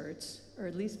experts, or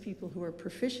at least people who are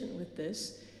proficient with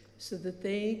this, so that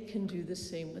they can do the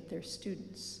same with their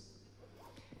students.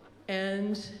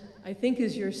 And I think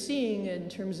as you're seeing in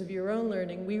terms of your own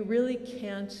learning, we really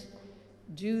can't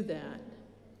do that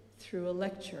through a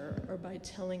lecture or by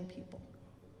telling people.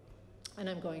 And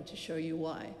I'm going to show you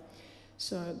why.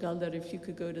 So Galder, if you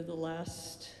could go to the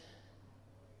last.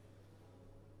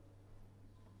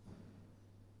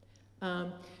 So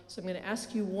I'm going to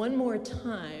ask you one more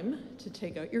time to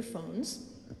take out your phones.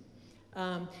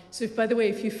 So if, by the way,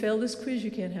 if you fail this quiz, you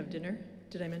can't have dinner.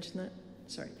 Did I mention that?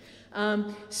 Sorry.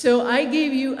 So I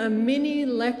gave you a mini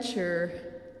lecture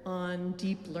on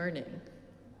deep learning.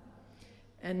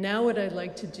 And now what I'd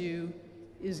like to do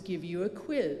is give you a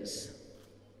quiz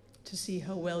to see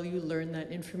how well you learn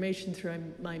that information through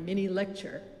my mini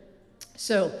lecture.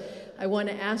 So I want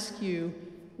to ask you,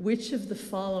 which of the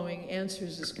following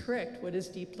answers is correct? What is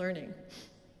deep learning?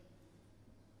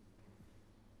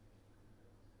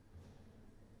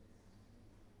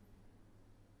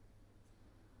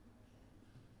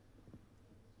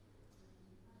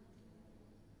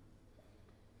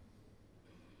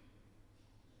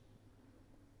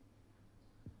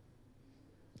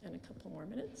 And a couple more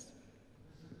minutes.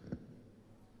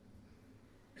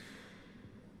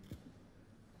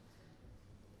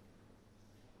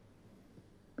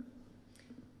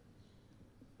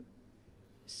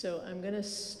 So I'm going to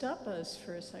stop us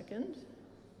for a second.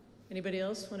 Anybody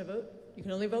else want to vote? You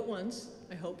can only vote once,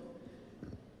 I hope.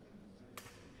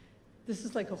 This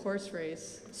is like a horse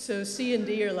race. So C and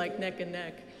D are like neck and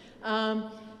neck.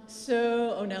 Oh,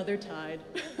 now they're tied.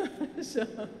 So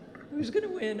who's going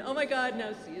to win? Oh my God, now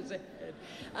C is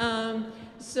ahead.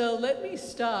 So let me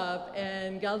stop,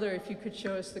 and Galder, if you could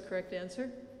show us the correct answer.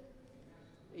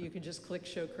 You can just click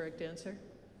show correct answer.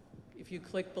 If you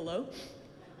click below.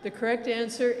 The correct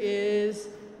answer is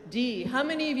D. How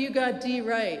many of you got D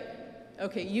right?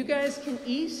 Okay, you guys can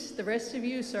eat. The rest of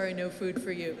you, sorry, no food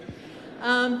for you.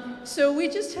 So we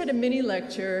just had a mini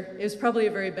lecture. It was probably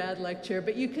a very bad lecture,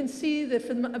 but you can see that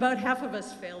about half of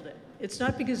us failed it. It's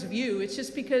not because of you, it's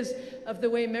just because of the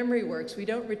way memory works. We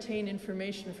don't retain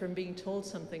information from being told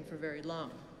something for very long.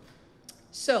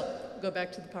 So, go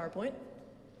back to the PowerPoint.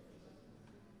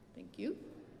 Thank you.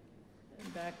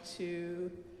 And back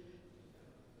to,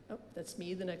 oh, that's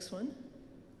me, the next one.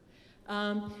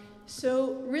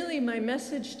 So really my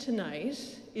message tonight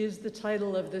is the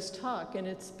title of this talk, and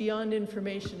it's Beyond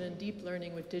Information and Deep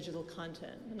Learning with Digital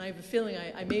Content. And I have a feeling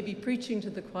I may be preaching to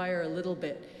the choir a little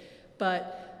bit,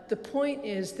 but the point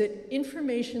is that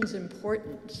information's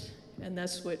important, and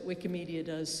that's what Wikimedia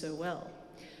does so well.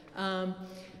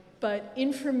 But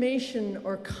information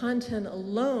or content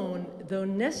alone, though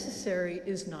necessary,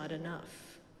 is not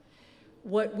enough.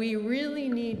 What we really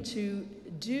need to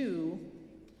do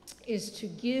is to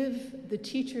give the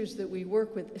teachers that we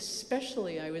work with,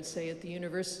 especially I would say at the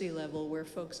university level where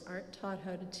folks aren't taught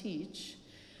how to teach,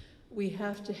 we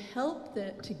have to help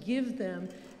them, to give them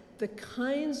the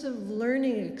kinds of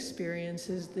learning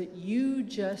experiences that you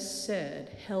just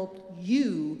said help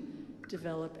you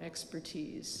develop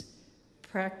expertise.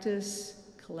 Practice,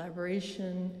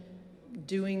 collaboration,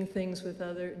 doing things with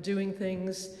doing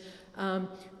things.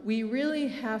 We really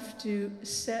have to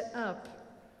set up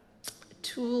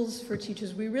tools for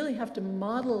teachers. We really have to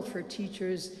model for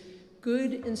teachers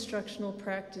good instructional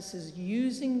practices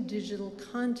using digital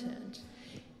content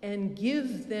and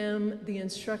give them the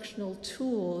instructional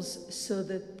tools so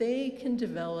that they can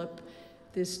develop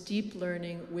this deep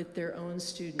learning with their own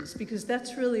students, because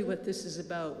that's really what this is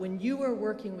about. When you are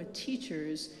working with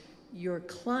teachers, your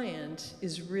client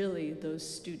is really those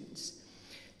students.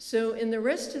 So in the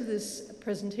rest of this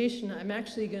presentation, I'm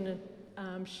actually going to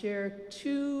share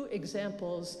two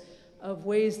examples of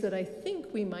ways that I think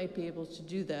we might be able to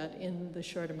do that in the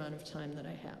short amount of time that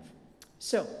I have.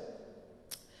 So,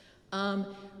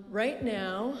 right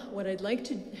now, what I'd like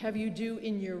to have you do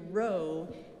in your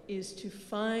row is to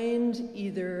find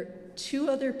either two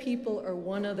other people or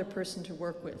one other person to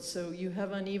work with. So you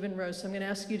have uneven rows, so I'm going to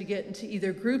ask you to get into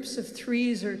either groups of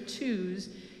 3s or 2s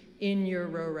in your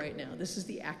row right now. This is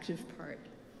the active part.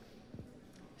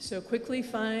 So quickly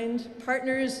find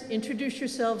partners, introduce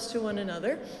yourselves to one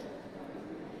another.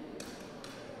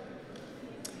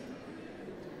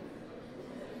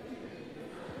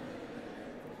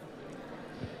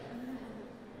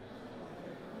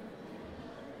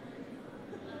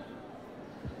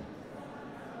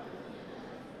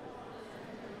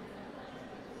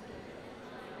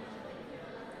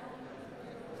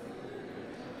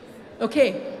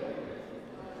 Okay,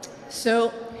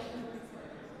 So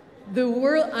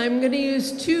I'm going to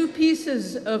use two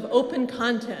pieces of open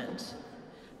content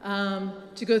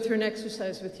to go through an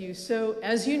exercise with you. So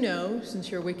as you know,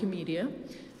 since you're Wikimedia,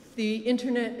 the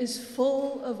internet is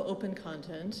full of open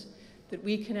content that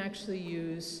we can actually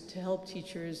use to help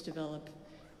teachers develop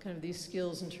kind of these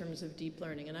skills in terms of deep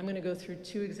learning. And I'm going to go through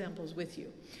two examples with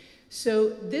you. So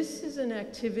this is an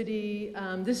activity,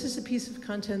 this is a piece of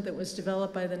content that was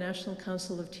developed by the National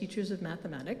Council of Teachers of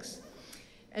Mathematics.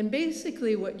 And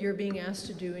basically what you're being asked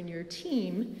to do in your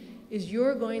team is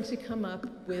you're going to come up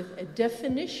with a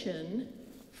definition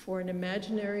for an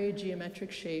imaginary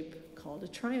geometric shape called a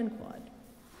trianquad.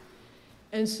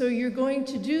 And so you're going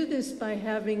to do this by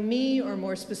having me, or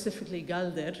more specifically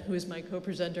Galder, who is my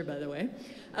co-presenter, by the way,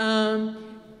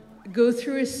 go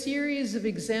through a series of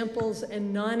examples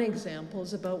and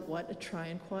non-examples about what a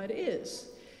trianquad is.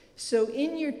 So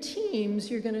in your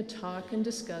teams, you're going to talk and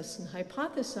discuss and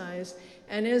hypothesize,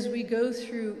 and as we go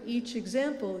through each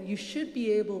example, you should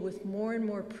be able, with more and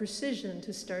more precision,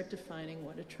 to start defining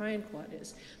what a trianquad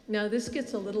is. Now, this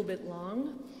gets a little bit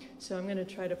long, so I'm going to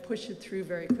try to push it through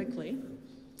very quickly.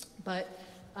 But,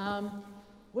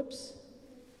 whoops.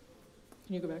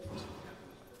 Can you go back first?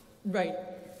 Right.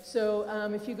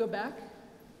 So if you go back,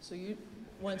 so you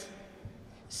once.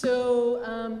 So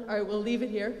all right, we'll leave it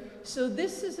here. So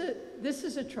this is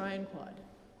a trianquad.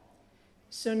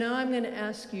 So now I'm going to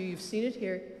ask you. You've seen it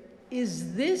here.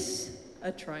 Is this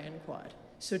a trianquad?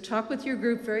 So talk with your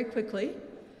group very quickly,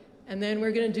 and then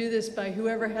we're going to do this by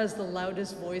whoever has the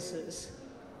loudest voices.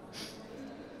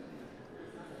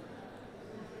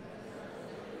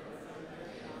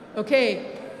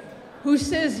 Okay, who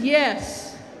says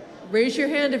yes? Raise your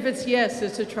hand if it's yes,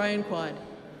 it's a trianquad.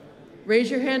 Raise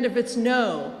your hand if it's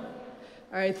no.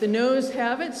 All right, the no's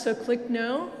have it, so click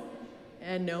no.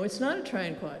 And no, it's not a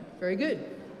trianquad. Very good.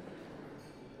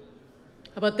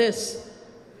 How about this?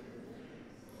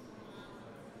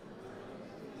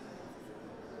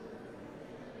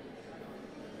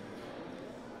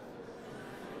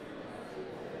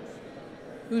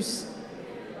 Who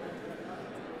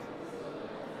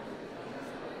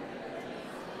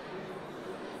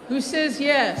says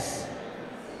yes?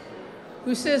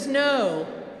 Who says no?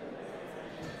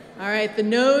 All right, the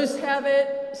no's have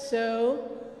it, so.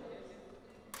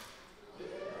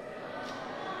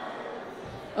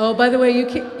 Oh, by the way,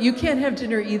 you can't have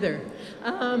dinner either.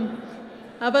 How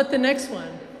about the next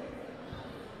one?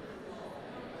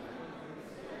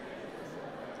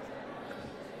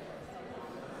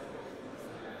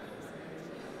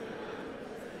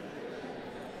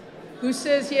 Who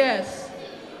says yes?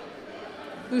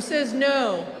 Who says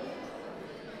no?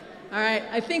 All right,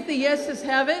 I think the yeses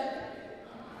have it.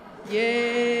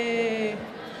 Yay. All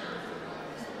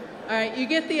right, you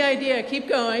get the idea. Keep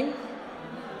going.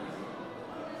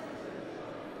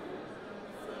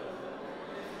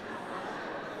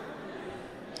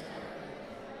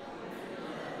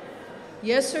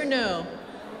 Yes or no?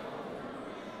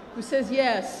 Who says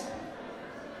yes?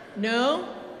 No?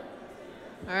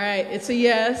 All right, it's a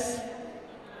yes.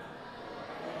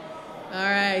 All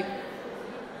right.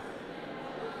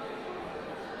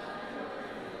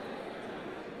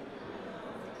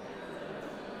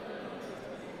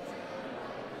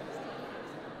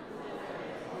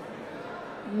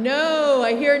 No,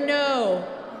 I hear no.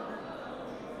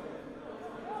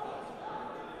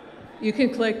 You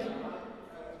can click.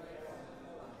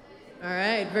 All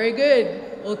right, very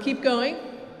good. We'll keep going.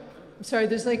 I'm sorry,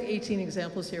 there's like 18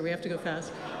 examples here. We have to go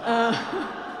fast.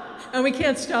 And we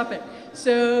can't stop it.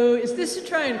 So is this a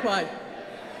trianquad?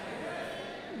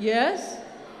 Yes?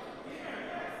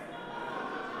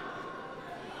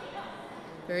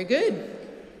 Very good.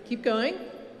 Keep going.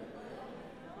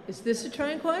 Is this a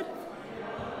trianquad?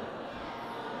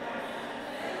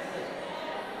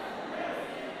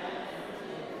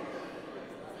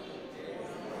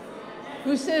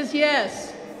 Who says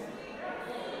yes?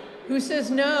 Who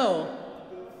says no?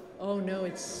 Oh no,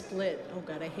 it's split. Oh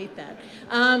God, I hate that.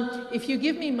 If you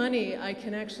give me money, I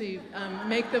can actually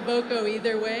make the vote go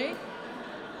either way.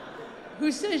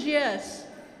 Who says yes?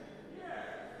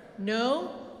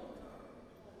 No?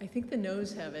 I think the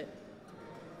no's have it.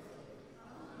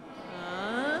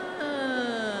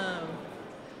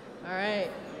 All right.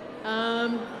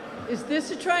 Is this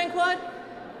a trianquad?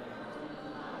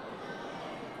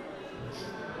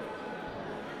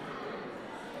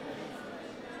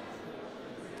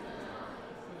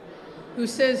 Who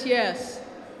says yes?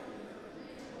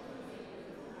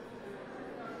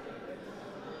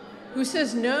 Who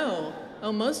says no?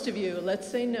 Oh, most of you. Let's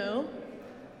say no.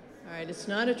 All right, it's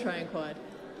not a trianquad.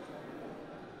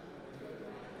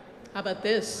 How about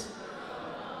this?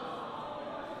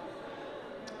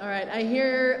 All right, I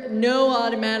hear no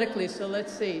automatically, so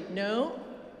let's see. No?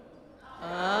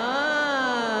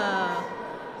 Ah.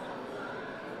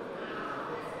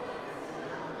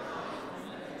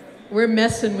 We're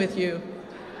messing with you.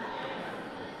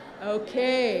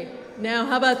 Okay, now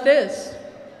how about this?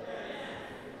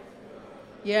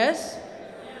 Yes?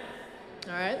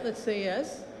 All right, let's say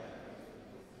yes.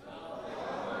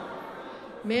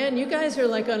 Man, you guys are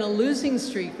like on a losing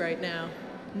streak right now.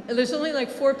 There's only like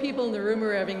 4 people in the room who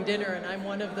are having dinner, and I'm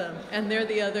one of them, and they're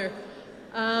the other.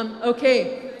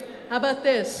 Okay, how about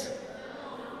this?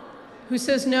 Who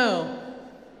says no?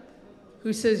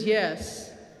 Who says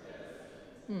yes?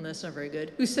 That's not very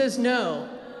good. Who says no?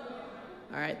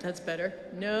 All right, that's better.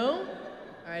 No?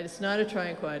 All right, it's not a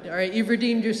triquad. All right, you've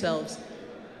redeemed yourselves.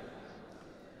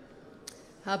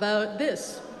 How about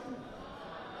this?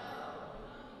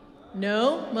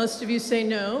 No? Most of you say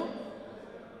no.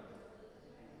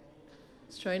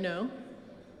 Let's try no.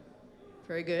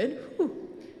 Very good. Whew.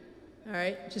 All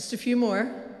right, just a few more.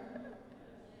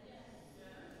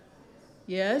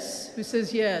 Yes? Who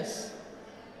says yes?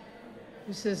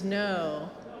 Who says no?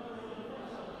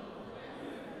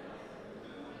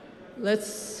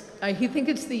 I think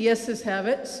it's the yeses have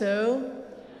it, so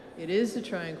it is a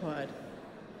triquad.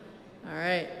 All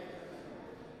right.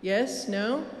 Yes?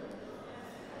 No?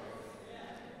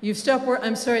 You've stopped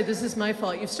I'm sorry, this is my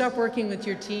fault. You've stopped working with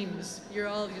your teams. You're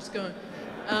all just going.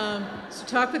 So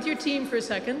talk with your team for a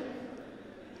second.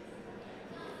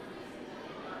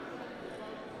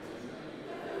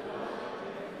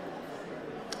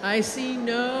 I see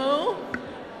no.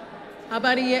 How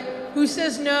about a yes? Who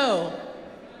says no?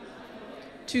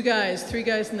 2 guys, 3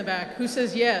 guys in the back. Who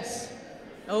says yes?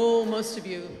 Oh, most of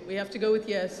you. We have to go with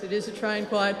yes. It is a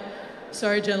triquad.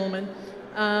 Sorry, gentlemen.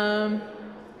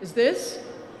 Is this?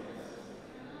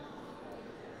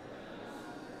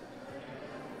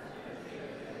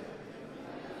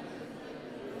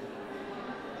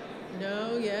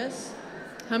 No, yes.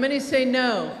 How many say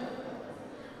no?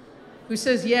 Who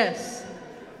says yes?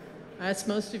 That's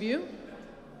most of you.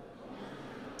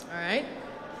 All right.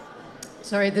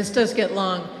 Sorry, this does get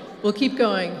long. We'll keep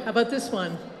going. How about this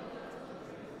one?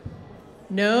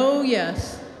 No,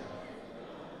 yes.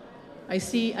 I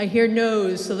hear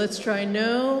no's, so let's try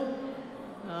no.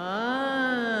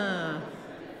 Ah.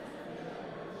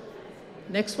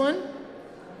 Next one?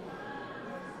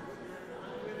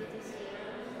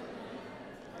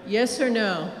 Yes or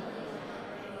no?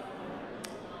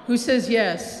 Who says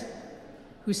yes?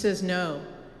 Who says no?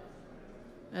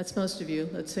 That's most of you.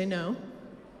 Let's say no.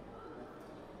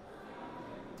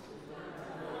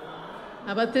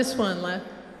 How about this one, left?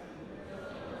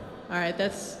 All right,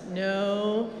 that's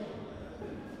no.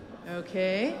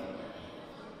 Okay.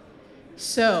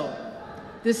 So,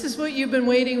 this is what you've been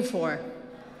waiting for.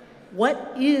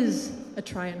 What is a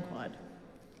triquad?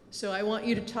 So I want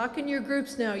you to talk in your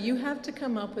groups now. You have to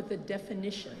come up with a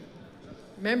definition.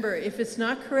 Remember, if it's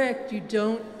not correct, you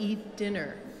don't eat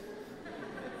dinner.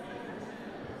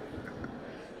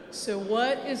 So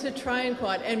what is a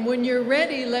triquad? And when you're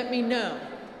ready, let me know.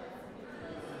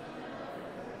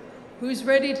 Who's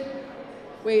ready to...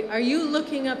 Wait, are you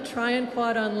looking up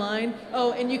triquad online?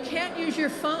 Oh, and you can't use your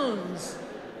phones.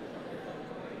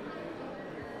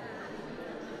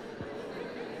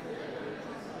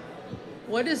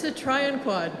 What is a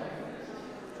triquad?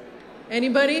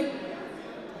 Anybody?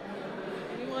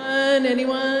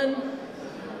 Anyone?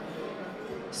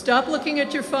 Stop looking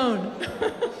at your phone.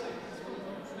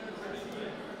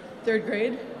 3rd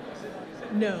grade?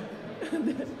 No.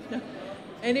 No.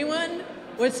 Anyone?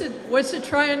 What's a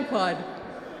triquad?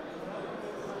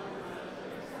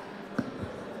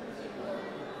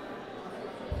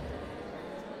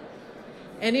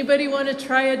 Anybody want to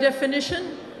try a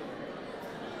definition?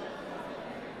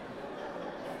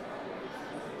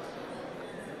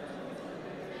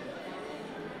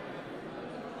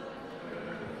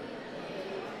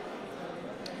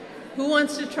 Who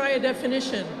wants to try a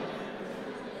definition?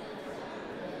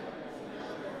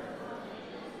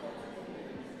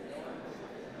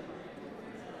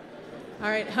 All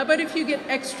right, how about if you get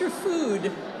extra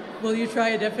food, will you try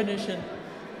a definition?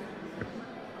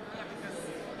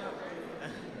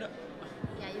 Yeah,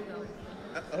 you go.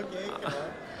 Okay, come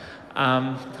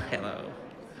on. Hello.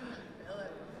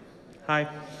 Hi.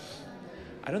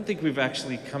 I don't think we've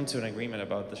actually come to an agreement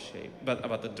about the shape, but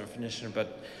about the definition,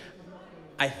 but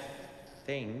I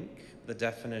think the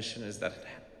definition is that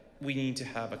we need to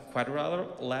have a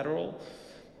quadrilateral,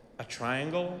 a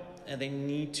triangle, and they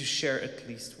need to share at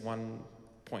least one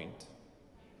point.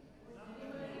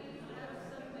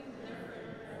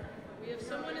 We have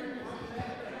someone in...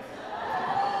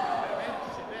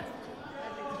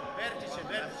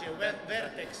 Vertice.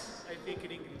 vertex, I think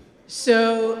in English.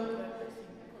 So,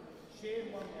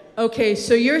 okay,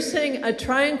 so you're saying a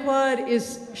trianquad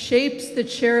is shapes that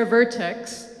share a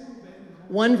vertex,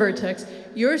 one vertex.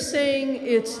 You're saying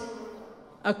it's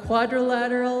a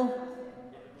quadrilateral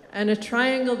and a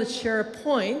triangle that share a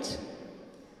point.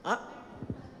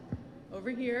 Over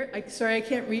here. Sorry, I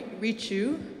can't reach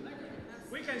you.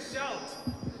 We can shout.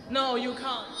 No, you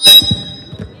can't.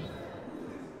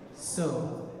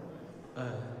 So,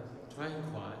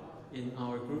 trianquad in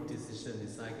our group decision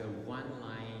is like a one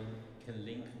line can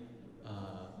link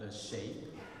the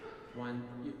shape.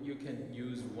 You can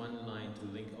use one line to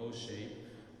link O shape,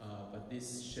 but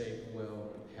this shape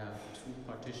will have two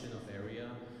partition of area.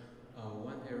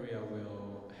 One area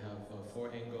will have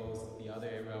 4 angles, the other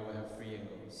area will have 3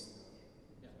 angles.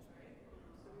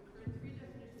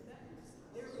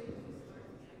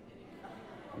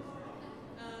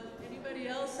 Anybody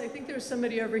else? I think there's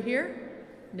somebody over here.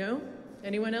 No?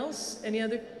 Anyone else? Any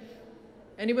other?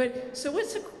 Anybody? So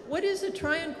what is a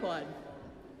trianquad?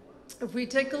 If we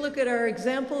take a look at our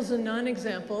examples and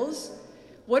non-examples,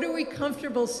 what are we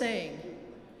comfortable saying?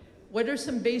 What are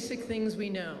some basic things we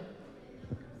know?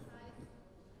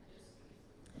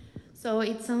 So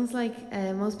it sounds like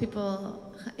most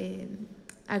people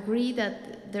agree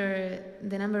that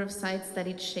the number of sides that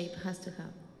each shape has to have.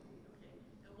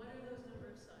 And what are those number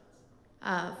of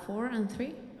sides? 4 and 3.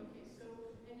 Okay, so,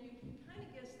 and you can kind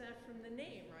of guess that from the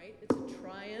name, right? It's a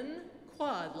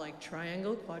trianquad, like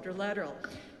triangle, quadrilateral.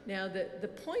 Now, the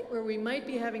point where we might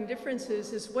be having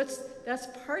differences is that's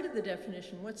part of the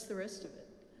definition. What's the rest of it?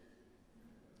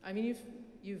 I mean,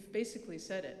 you've basically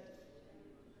said it.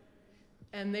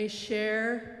 And they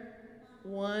share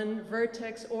one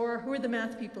vertex, or who are the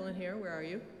math people in here? Where are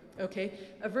you? Okay,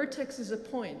 a vertex is a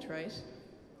point, right?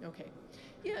 Okay,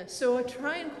 yeah, so a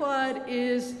trianquad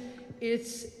is,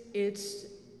 it's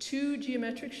 2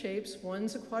 geometric shapes,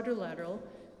 one's a quadrilateral,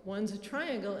 one's a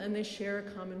triangle, and they share a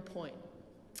common point.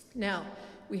 Now,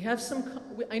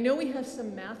 I know we have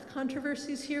some math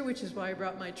controversies here, which is why I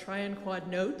brought my trianquad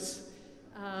notes.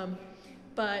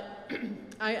 But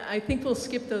I think we'll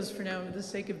skip those for now for the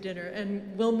sake of dinner,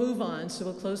 and we'll move on. So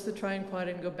we'll close the trianquad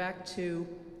and go back to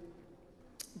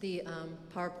the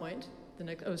PowerPoint.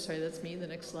 That's me, the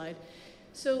next slide.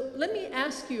 So let me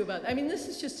ask you about, this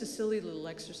is just a silly little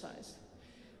exercise.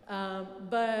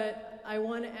 But I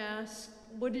want to ask,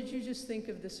 what did you just think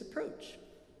of this approach?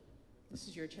 This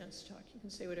is your chance to talk. You can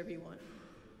say whatever you want.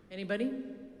 Anybody?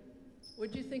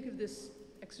 What did you think of this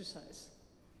exercise?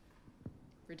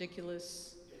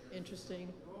 Ridiculous,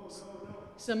 interesting. No.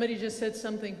 Somebody just said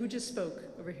something. Who just spoke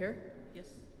over here?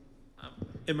 Yes.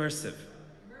 Immersive.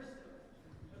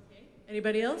 Okay.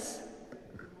 Anybody else?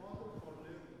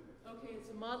 Okay, it's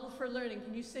a model for learning.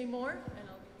 Can you say more? And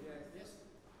I'll. Yes.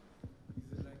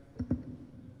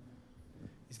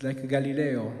 It's like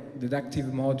Galileo,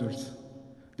 deductive models.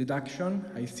 Deduction,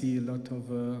 I see a lot of,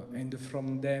 and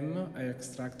from them I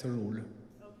extract a rule.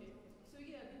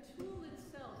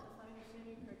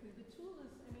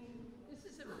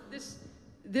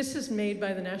 This is made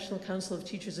by the National Council of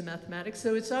Teachers of Mathematics,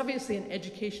 so it's obviously an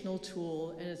educational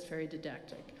tool, and it's very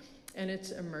didactic, and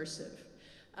it's immersive.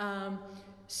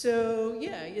 So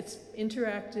yeah, it's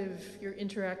interactive, you're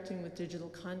interacting with digital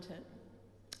content.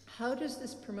 How does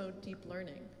this promote deep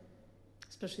learning?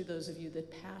 Especially those of you that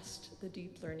passed the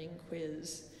deep learning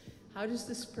quiz. How does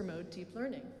this promote deep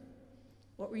learning?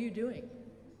 What were you doing?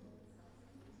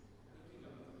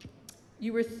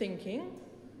 You were thinking.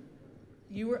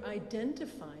 You were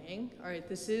identifying, all right,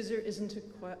 this is or isn't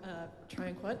a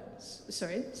trianquad.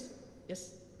 Sorry,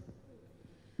 yes?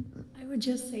 I would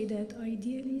just say that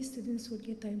ideally students would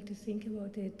get time to think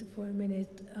about it for a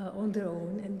minute on their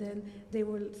own, and then they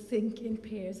will think in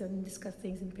pairs and discuss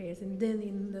things in pairs, and then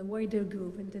in the wider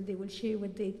group, and then they will share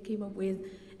what they came up with,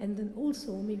 and then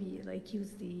also maybe like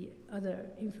use the other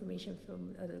information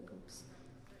from other groups.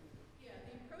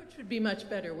 Would be much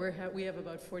better. We have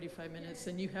about 45 minutes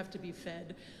and you have to be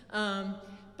fed.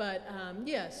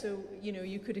 Yeah, so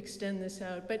you could extend this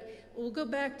out. But we'll go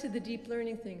back to the deep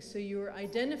learning thing. So you were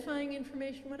identifying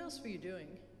information. What else were you doing?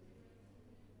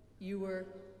 You were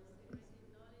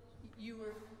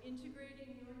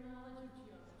integrating your knowledge of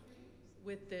geometry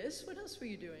with this. What else were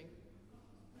you doing?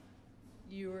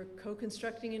 You were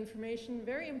co-constructing information.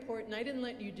 Very important. I didn't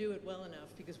let you do it well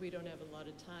enough because we don't have a lot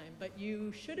of time. But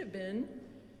you should have been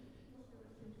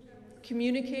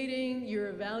communicating, you're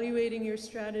evaluating your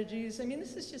strategies.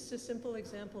 This is just a simple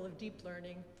example of deep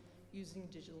learning using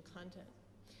digital content.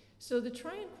 So the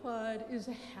trianquad is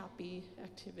a happy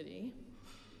activity.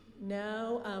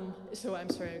 Now, so I'm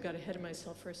sorry, I got ahead of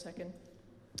myself for a second.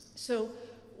 So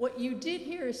what you did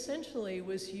here essentially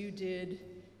was you did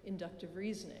inductive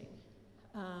reasoning.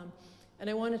 And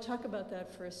I want to talk about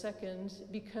that for a second,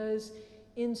 because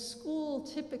in school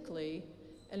typically,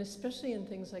 and especially in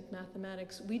things like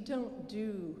mathematics, we don't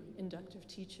do inductive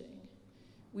teaching.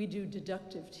 We do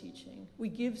deductive teaching. We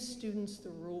give students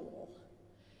the rule.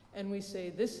 And we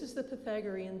say, this is the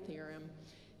Pythagorean theorem,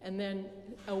 and then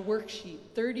a worksheet,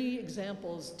 30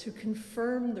 examples to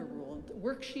confirm the rule. The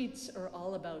worksheets are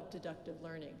all about deductive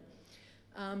learning.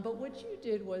 But what you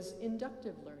did was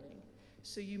inductive learning.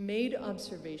 So you made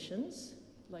observations,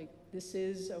 like this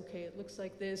is, okay, it looks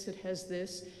like this, it has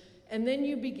this, and then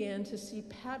you began to see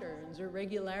patterns or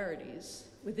regularities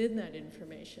within that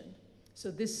information. So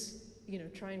this,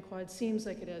 try and quad seems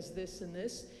like it has this and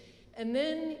this. And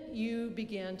then you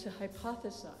began to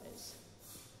hypothesize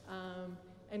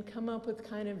and come up with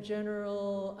kind of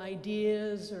general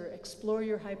ideas or explore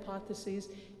your hypotheses,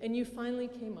 and you finally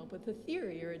came up with a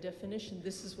theory or a definition.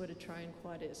 This is what a try and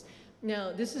quad is.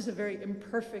 Now, this is a very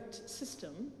imperfect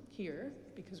system here,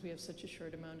 because we have such a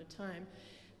short amount of time,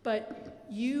 but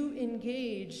you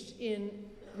engaged in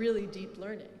really deep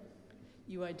learning.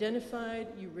 You identified,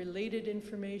 you related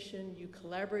information, you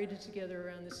collaborated together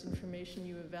around this information,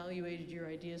 you evaluated your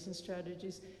ideas and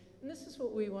strategies, and this is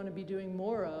what we want to be doing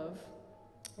more of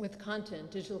with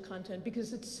content, digital content,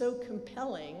 because it's so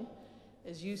compelling,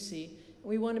 as you see.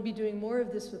 We want to be doing more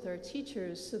of this with our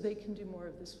teachers so they can do more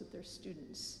of this with their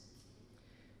students.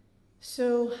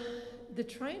 So the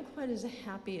try and quad is a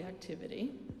happy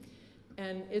activity,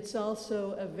 and it's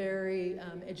also a very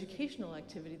educational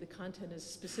activity. The content is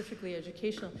specifically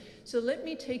educational. So let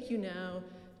me take you now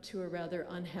to a rather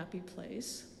unhappy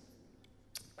place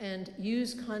and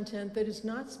use content that is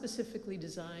not specifically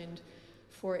designed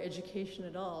for education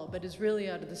at all, but is really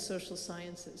out of the social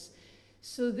sciences.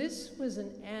 So this was an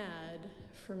ad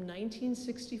from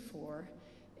 1964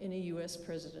 in a US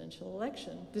presidential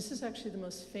election. This is actually the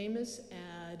most famous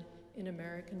ad in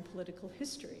American political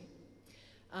history.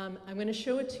 I'm going to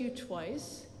show it to you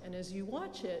twice, and as you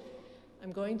watch it,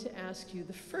 I'm going to ask you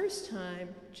the first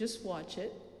time, just watch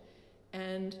it,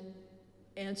 and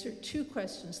answer 2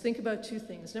 questions. Think about 2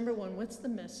 things. Number 1, what's the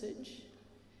message?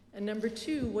 And number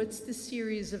 2, what's the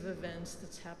series of events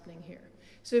that's happening here?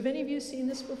 So have any of you seen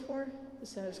this before?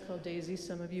 This ad is called Daisy,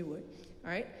 some of you would.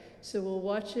 All right, so we'll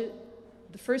watch it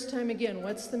the first time again.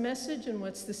 What's the message and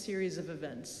what's the series of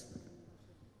events?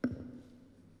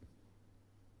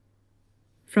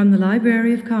 From the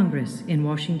Library of Congress in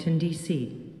Washington,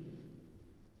 D.C.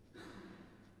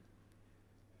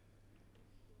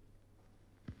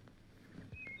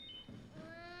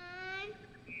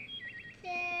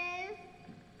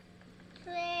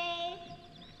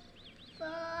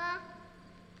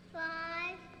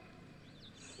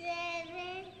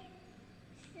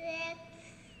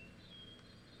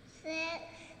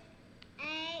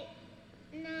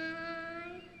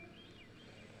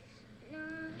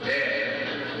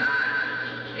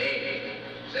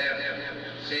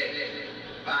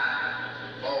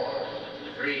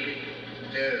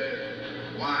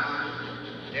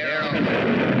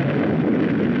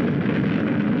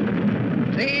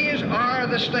 These are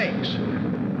the stakes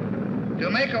to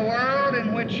make a world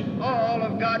in which all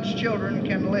of God's children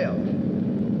can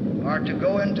live, or to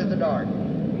go into the dark.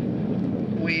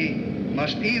 We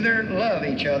must either love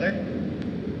each other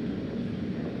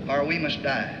or we must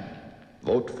die.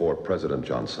 Vote for President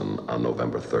Johnson on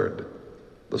November 3rd.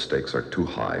 The stakes are too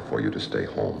high for you to stay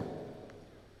home.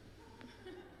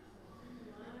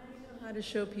 How to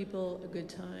show people a good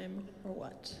time or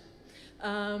what?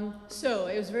 So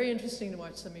it was very interesting to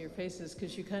watch some of your faces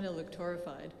because you kind of looked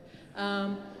horrified.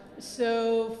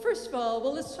 So first of all,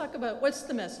 well, let's talk about what's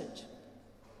the message?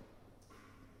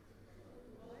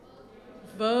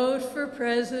 Vote for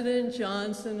President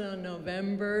Johnson on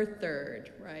November 3rd,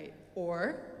 right?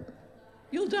 Or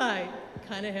you'll die,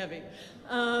 kind of heavy.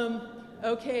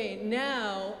 Okay,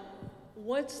 now,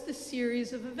 what's the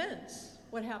series of events?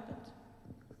 What happened?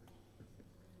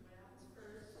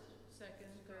 First, second,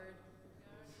 third.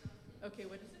 Okay,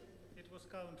 what is it? It was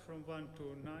count from 1 to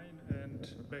 9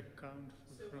 and back count.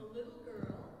 So a little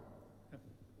girl,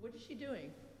 what is she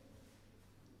doing?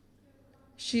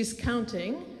 She's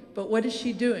counting, but what is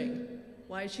she doing?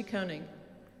 Why is she counting?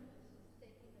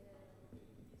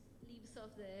 Leaves of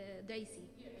the daisy.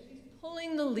 Yeah, she's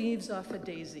pulling the leaves off a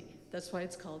daisy. That's why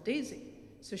it's called daisy.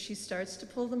 So she starts to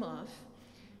pull them off.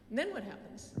 And then what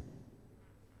happens?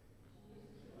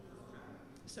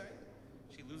 Sorry?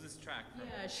 She loses track.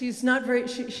 Yeah, she's not very,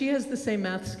 she has the same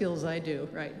math skills I do,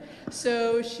 right?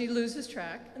 So she loses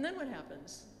track, and then what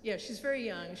happens? Yeah, she's very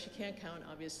young, she can't count,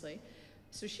 obviously.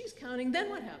 So she's counting, then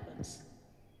what happens?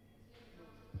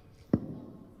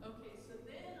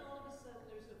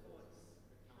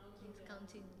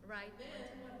 right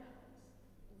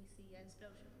we see an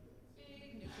explosion.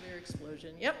 Nuclear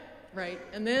explosion, yep, right.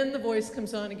 And then the voice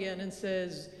comes on again and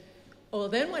says, oh,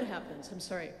 then what happens? I'm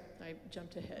sorry, I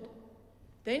jumped ahead.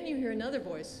 Then you hear another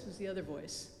voice. Who's the other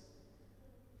voice?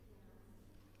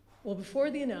 Well, before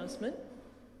the announcement,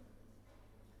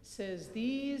 says,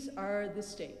 these are the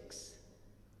stakes.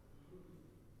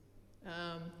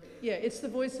 Yeah, it's the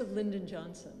voice of Lyndon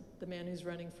Johnson, the man who's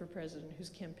running for president, whose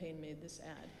campaign made this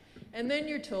ad. And then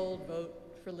you're told, vote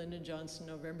for Lyndon Johnson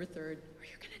November 3rd, or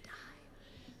you're gonna die.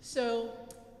 So,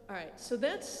 all right, so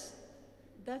that's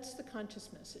the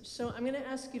conscious message. So I'm gonna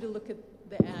ask you to look at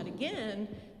the ad again,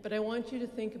 but I want you to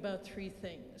think about three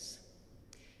things.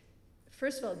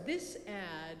 First of all, this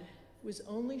ad was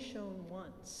only shown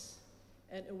once,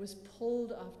 and it was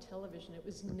pulled off television. It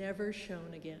was never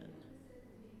shown again.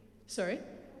 Sorry?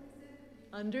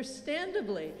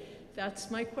 Understandably,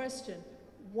 that's my question.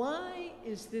 Why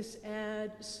is this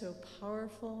ad so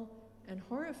powerful and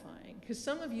horrifying? Because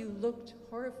some of you looked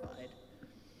horrified.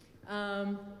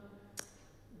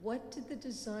 What did the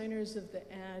designers of the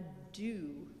ad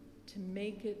do to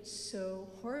make it so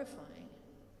horrifying?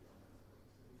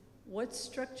 What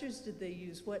structures did they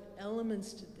use? What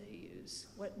elements did they use?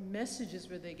 What messages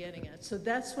were they getting at? So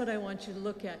that's what I want you to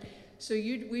look at. So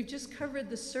we've just covered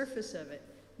the surface of it.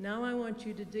 Now I want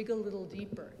you to dig a little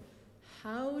deeper.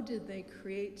 How did they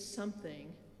create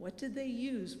something? What did they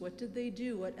use? What did they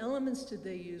do? What elements did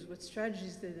they use? What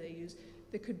strategies did they use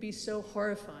that could be so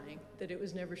horrifying that it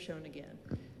was never shown again?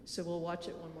 So we'll watch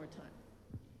it one more time.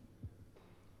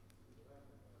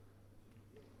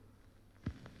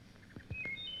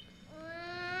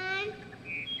 1,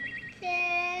 2,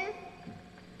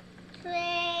 3,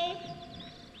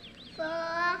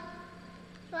 4,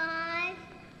 5,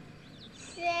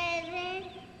 7,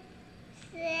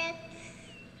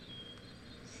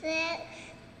 6,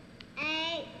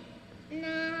 8,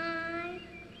 9,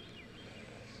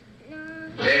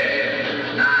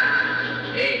 10,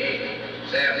 9, 8,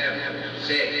 7,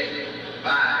 6,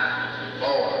 5,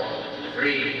 4,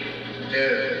 3,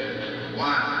 2,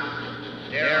 1,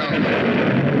 0.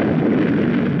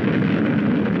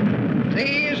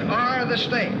 These are the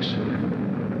stakes.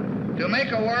 To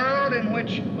make a world in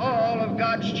which all of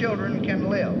God's children can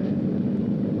live,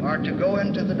 or to go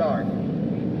into the dark.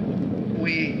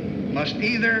 We must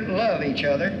either love each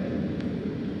other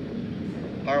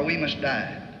or we must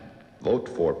die. Vote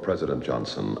for President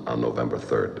Johnson on November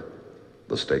 3rd.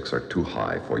 The stakes are too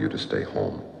high for you to stay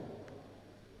home.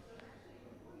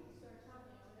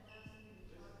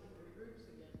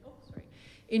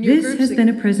 This has been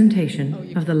a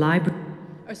presentation of the library.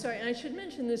 Oh, sorry, and I should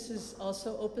mention this is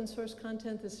also open source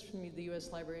content. This is from the U.S.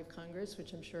 Library of Congress,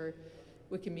 which I'm sure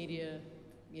Wikimedia,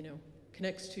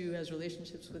 connects to, has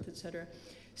relationships with, et cetera.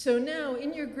 So now,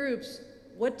 in your groups,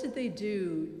 what did they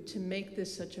do to make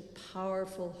this such a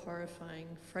powerful, horrifying,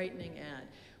 frightening ad?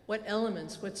 What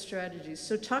elements, what strategies?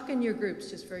 So talk in your groups,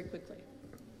 just very quickly.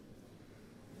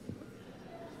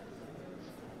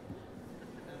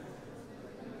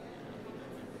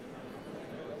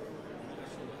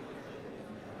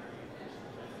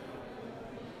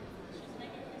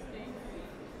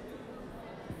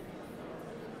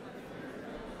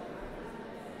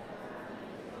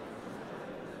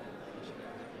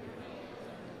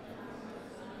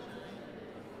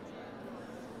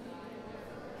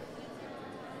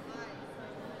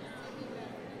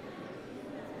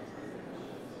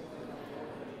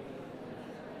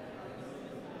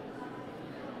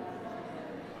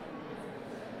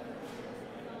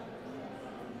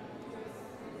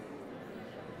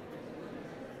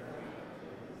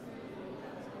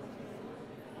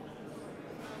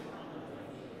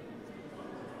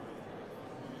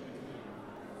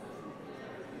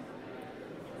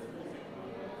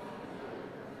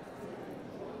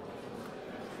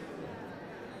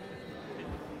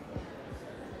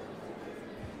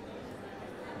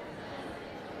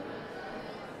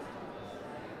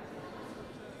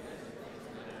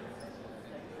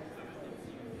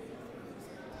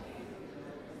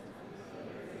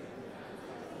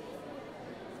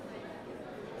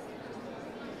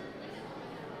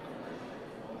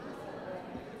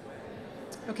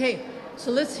 Okay,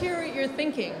 so let's hear what you're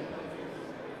thinking.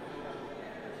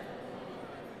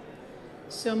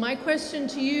 So my question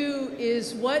to you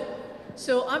is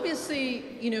so obviously,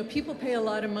 people pay a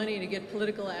lot of money to get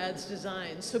political ads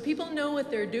designed, so people know what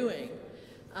they're doing.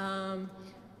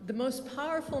 The most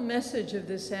powerful message of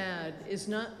this ad is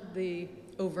not the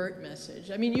overt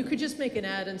message. I mean, you could just make an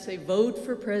ad and say, vote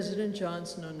for President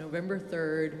Johnson on November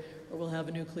 3rd, or we'll have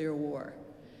a nuclear war.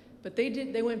 But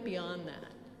they went beyond that.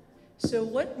 So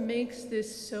what makes this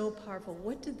so powerful?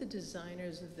 What did the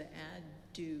designers of the ad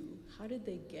do? How did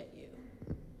they get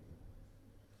you?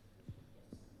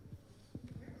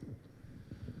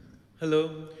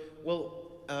 Hello.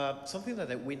 Well, something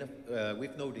that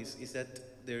we've noticed is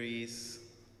that there is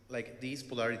like these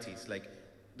polarities, like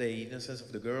the innocence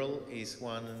of the girl is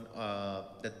one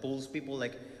that pulls people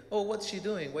like, oh, what's she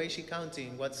doing? Why is she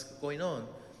counting? What's going on?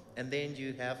 And then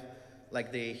you have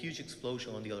like the huge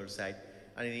explosion on the other side,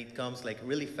 and it comes like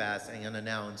really fast and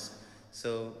unannounced.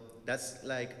 So that's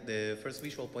like the first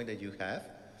visual point that you have.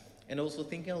 And also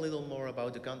thinking a little more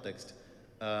about the context.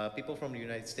 People from the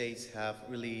United States have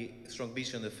really strong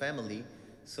vision of family.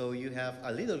 So you have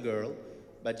a little girl,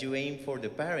 but you aim for the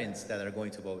parents that are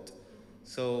going to vote.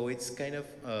 So it's kind of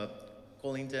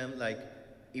calling them like,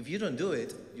 if you don't do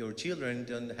it, your children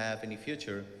don't have any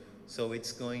future. So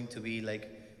it's going to be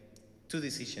like two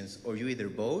decisions: or you either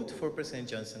vote for President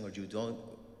Johnson, or you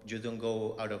don't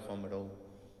go out of home at all.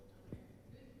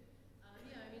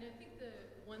 Yeah, I mean, I think the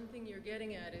one thing you're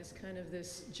getting at is kind of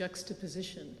this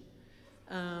juxtaposition.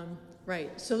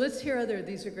 Right, so let's hear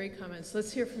these are great comments.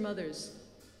 Let's hear from others.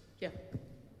 Yeah.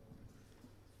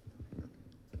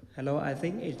 Hello, I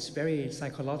think it's very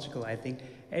psychological. I think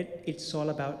it's all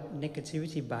about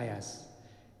negativity bias.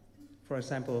 For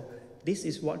example, this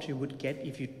is what you would get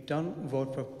if you don't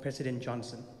vote for President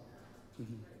Johnson.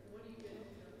 Mm-hmm. What do you get?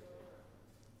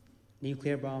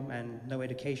 Nuclear bomb and no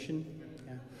education.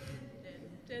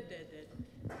 Yeah.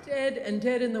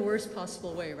 Dead in the worst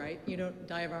possible way, right? You don't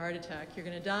die of a heart attack. You're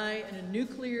going to die in a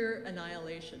nuclear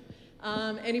annihilation.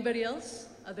 Anybody else?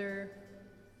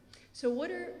 So what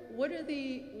are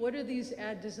these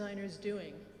ad designers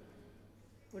doing?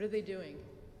 What are they doing?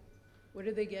 What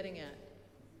are they getting at?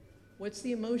 What's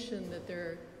the emotion that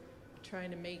they're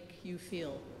trying to make you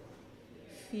feel?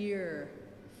 Fear.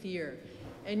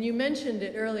 And you mentioned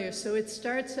it earlier, so it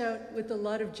starts out with a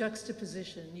lot of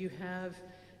juxtaposition. You have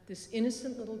this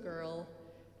innocent little girl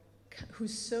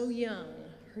who's so young,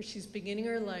 she's beginning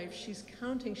her life, she's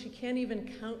counting, she can't even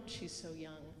count, she's so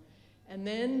young. And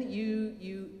then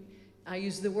I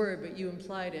used the word, but you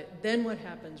implied it. Then what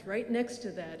happens? Right next to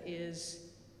that is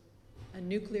a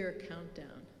nuclear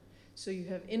countdown. So you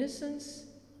have innocence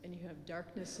and you have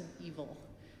darkness and evil.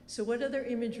 So what other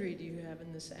imagery do you have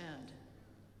in this ad?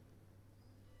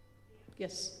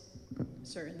 Yes,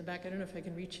 sir, in the back. I don't know if I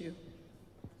can reach you.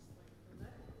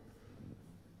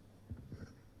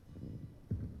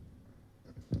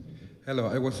 Hello,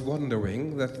 I was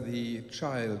wondering that the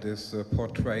child is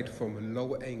portrayed from a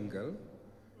low angle.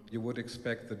 You would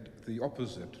expect the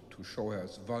opposite, to show her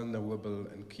as vulnerable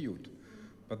and cute.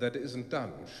 But that isn't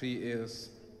done. She's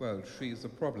the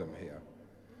problem here.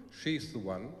 She's the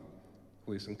one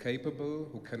who is incapable,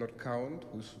 who cannot count,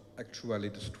 who's actually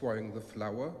destroying the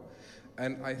flower.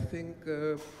 And I think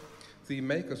the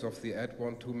makers of the ad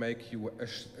want to make you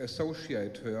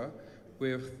associate her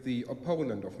with the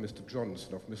opponent of Mr.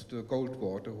 Johnson, of Mr.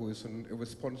 Goldwater, who is an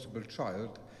irresponsible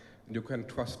child, and you can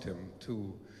trust him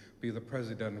to be the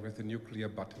president with the nuclear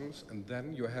buttons, and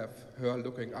then you have her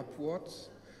looking upwards,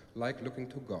 like looking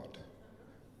to God.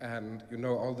 And you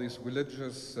know, all these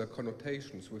religious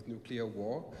connotations with nuclear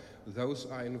war, those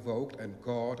are invoked, and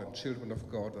God and children of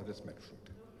God, that is mentioned,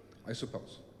 I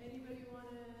suppose. Anybody want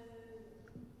to,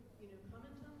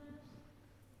 comment on that?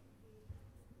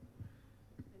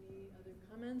 Any other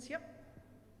comments? Yep.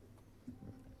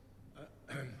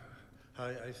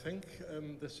 I think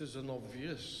this is an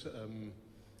obvious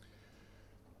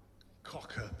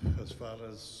cock-up as far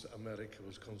as America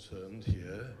was concerned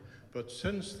here. But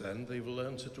since then, they've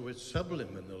learned to do it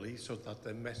subliminally so that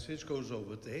their message goes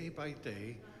over day by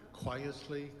day,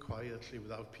 quietly,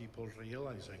 without people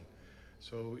realizing.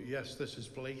 So yes, this is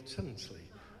blatantly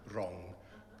wrong,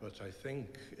 but I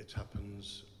think it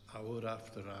happens hour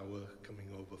after hour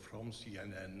coming over from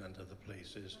CNN and other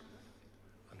places,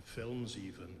 and films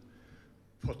even,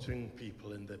 putting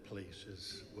people in their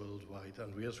places worldwide.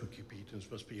 And we as Wikipedians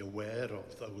must be aware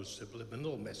of those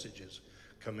subliminal messages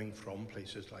coming from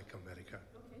places like America.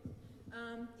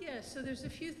 Yeah, so there's a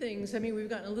few things. I mean, we've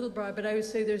gotten a little broad, but I would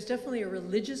say there's definitely a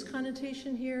religious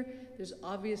connotation here. There's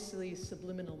obviously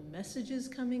subliminal messages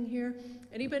coming here.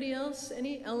 Anybody else?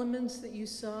 Any elements that you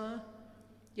saw?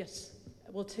 Yes,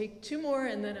 we'll take two more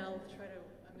and then I'll try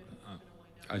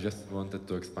to, I just wanted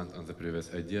to expand on the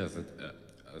previous idea that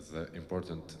the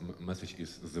important message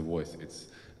is the voice. It's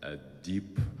a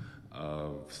deep,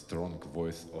 strong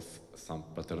voice of some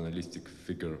paternalistic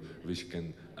figure which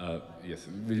can,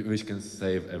 which can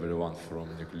save everyone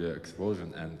from nuclear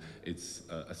explosion, and it's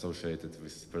associated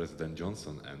with President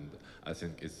Johnson, and I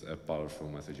think it's a powerful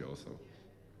message also.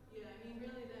 Yeah, I mean,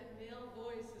 really that male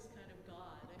voice is kind of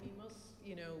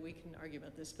you know, we can argue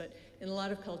about this, but in a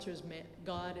lot of cultures,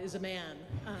 God is a man,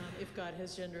 if God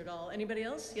has gender at all. Anybody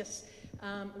else? Yes.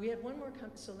 We have one more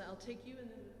comment, so I'll take you and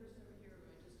then the person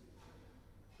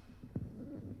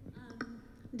over here.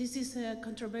 This is a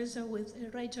controversial with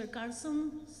Rachel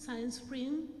Carson, Science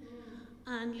Spring,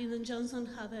 and Lyndon Johnson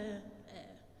had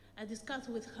a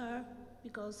discussion with her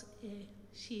because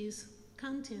she is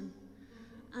counting.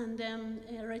 And then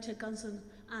Rachel Carson,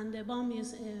 and the bomb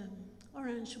is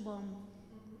orange bomb.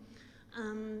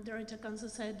 The Rachel Carson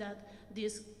said that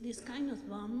this kind of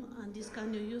bomb and this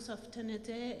kind of use of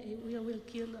TNT will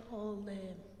kill all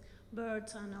the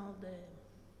birds and all the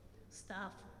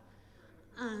stuff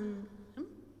and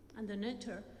the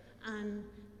nature. And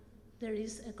there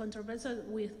is a controversy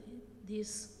with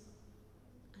this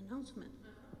announcement.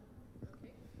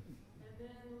 Okay. And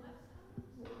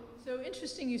then so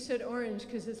interesting you said orange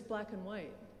because it's black and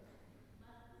white.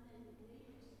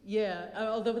 Yeah,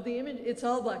 although the image, it's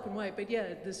all black and white, but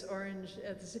yeah, this orange.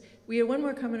 We have one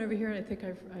more comment over here, and I think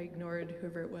I ignored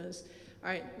whoever it was. All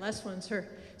right, last one's her.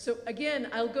 So again,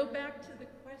 I'll go back to the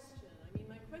question. I mean,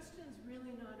 my question is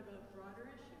really not about broader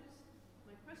issues.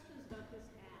 My question is about this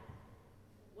ad.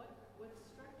 What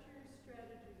structures,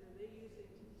 strategies are they using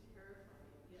to terrify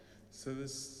you? Yes. So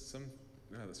there's some,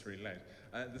 oh, that's really loud.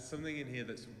 There's something in here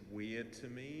that's weird to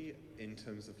me in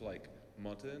terms of like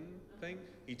modern thing.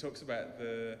 He talks about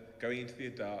the going into the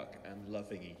dark and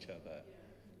loving each other,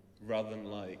 rather than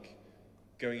like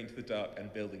going into the dark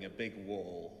and building a big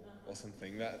wall or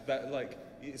something. That like,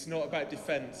 it's not about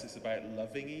defense, it's about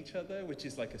loving each other, which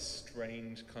is like a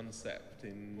strange concept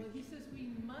in... Well, he says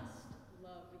we must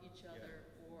love each other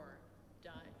or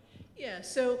die. Yeah,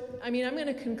 so, I mean, I'm going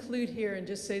to conclude here and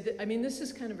just say that, I mean, this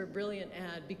is kind of a brilliant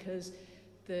ad because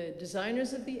the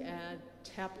designers of the ad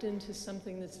tapped into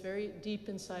something that's very deep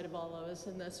inside of all of us,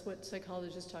 and that's what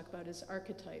psychologists talk about is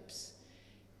archetypes.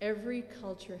 Every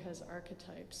culture has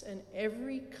archetypes, and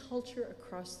every culture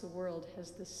across the world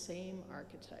has the same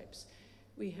archetypes.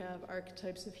 We have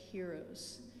archetypes of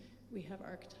heroes. We have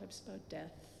archetypes about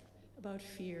death, about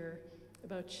fear,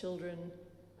 about children,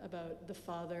 about the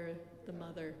father, the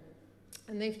mother.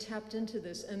 And they've tapped into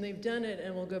this, and they've done it,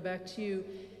 and we'll go back to you,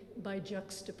 by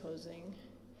juxtaposing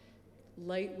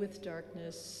light with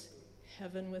darkness,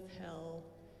 heaven with hell,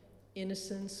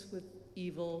 innocence with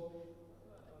evil,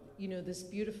 you know, this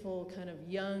beautiful kind of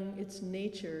young, it's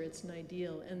nature, it's an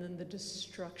ideal, and then the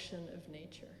destruction of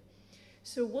nature.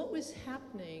 So what was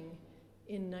happening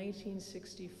in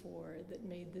 1964 that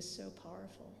made this so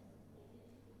powerful?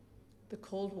 The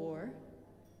Cold War,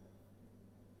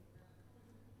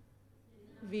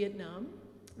 Vietnam,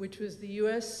 which was the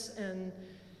US, and,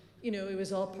 you know, it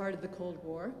was all part of the Cold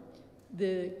War.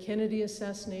 The Kennedy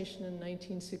assassination in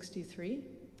 1963,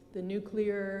 the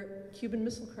nuclear Cuban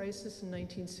Missile Crisis in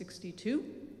 1962.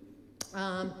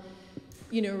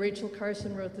 You know, Rachel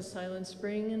Carson wrote The Silent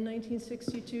Spring in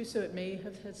 1962, so it may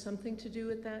have had something to do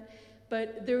with that.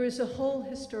 But there was a whole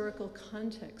historical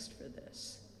context for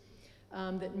this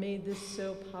that made this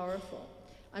so powerful.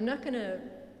 I'm not going to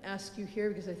ask you here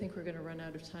because I think we're going to run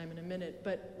out of time in a minute,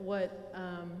 but what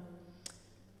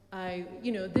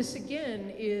you know, this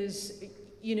again is,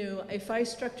 you know, if I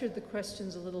structured the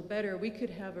questions a little better, we could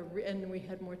have and we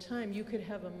had more time, you could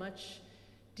have a much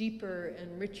deeper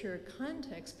and richer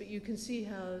context, but you can see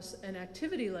how an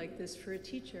activity like this for a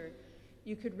teacher,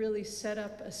 you could really set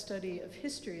up a study of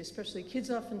history, especially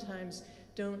kids oftentimes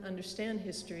don't understand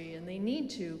history, and they need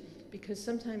to, because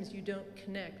sometimes you don't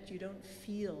connect, you don't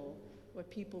feel what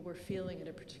people were feeling at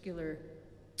a particular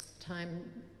time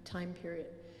period.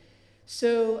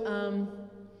 So,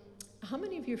 how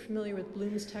many of you are familiar with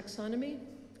Bloom's taxonomy?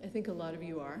 I think a lot of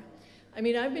you are. I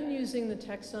mean, I've been using the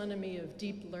taxonomy of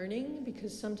deep learning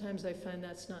because sometimes I find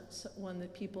that's not one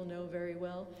that people know very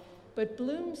well. But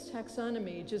Bloom's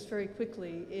taxonomy, just very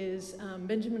quickly, is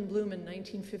Benjamin Bloom in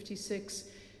 1956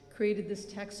 created this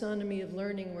taxonomy of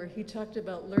learning where he talked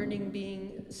about learning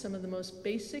being some of the most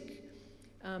basic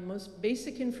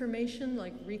information,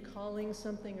 like recalling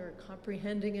something or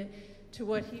comprehending it, to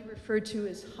what he referred to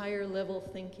as higher level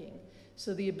thinking.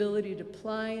 So the ability to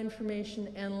apply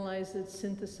information, analyze it,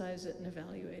 synthesize it, and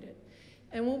evaluate it.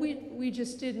 And what we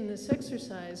just did in this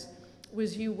exercise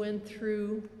was you went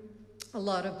through a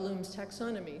lot of Bloom's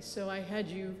taxonomy. So I had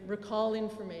you recall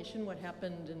information, what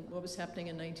happened and what was happening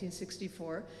in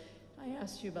 1964. I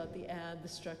asked you about the ad, the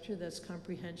structure, that's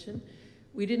comprehension.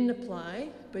 We didn't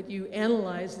apply, but you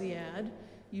analyzed the ad.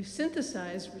 You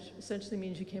synthesized, which essentially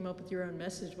means you came up with your own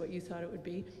message, what you thought it would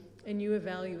be, and you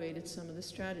evaluated some of the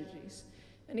strategies.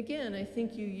 And again, I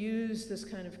think you use this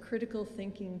kind of critical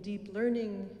thinking, deep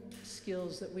learning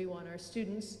skills that we want our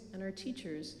students and our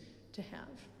teachers to have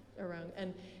around.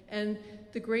 And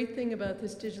the great thing about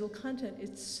this digital content,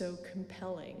 it's so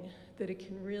compelling that it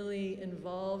can really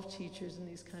involve teachers in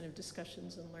these kind of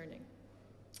discussions and learning.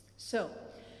 So,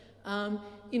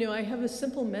 you know, I have a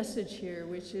simple message here,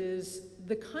 which is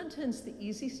the content's the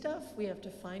easy stuff. We have to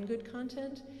find good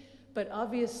content. But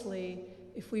obviously,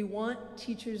 if we want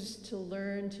teachers to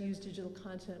learn to use digital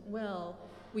content well,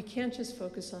 we can't just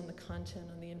focus on the content,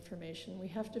 on the information. We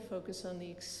have to focus on the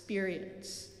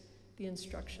experience, the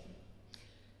instruction.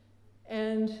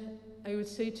 And I would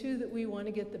say too that we want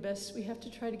to get the best, we have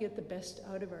to try to get the best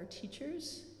out of our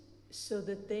teachers so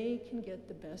that they can get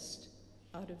the best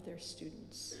out of their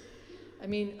students. I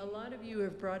mean, a lot of you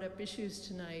have brought up issues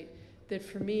tonight that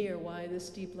for me are why this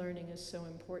deep learning is so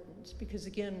important. Because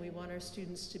again, we want our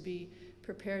students to be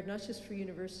prepared not just for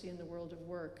university and the world of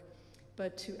work,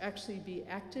 but to actually be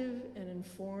active and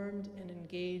informed and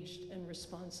engaged and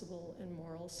responsible and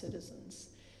moral citizens.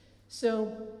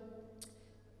 So,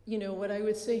 you know, what I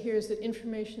would say here is that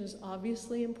information is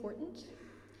obviously important,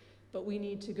 but we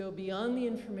need to go beyond the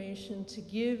information to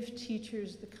give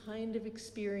teachers the kind of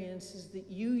experiences that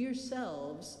you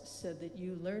yourselves said that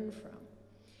you learn from.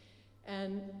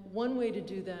 And one way to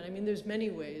do that, I mean, there's many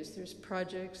ways. There's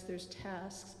projects, there's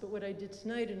tasks, but what I did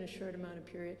tonight in a short amount of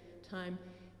time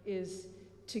is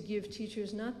to give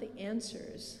teachers not the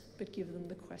answers, but give them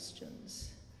the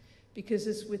questions. Because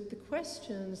it's with the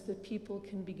questions that people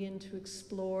can begin to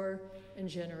explore and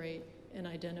generate and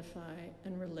identify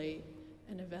and relate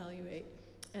and evaluate.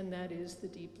 And that is the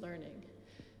deep learning.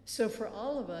 So for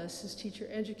all of us as teacher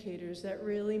educators, that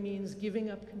really means giving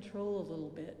up control a little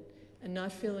bit and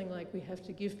not feeling like we have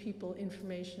to give people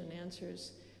information and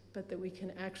answers, but that we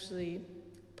can actually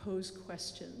pose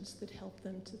questions that help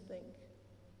them to think.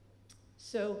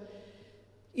 So,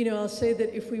 you know, I'll say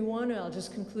that if we want to, I'll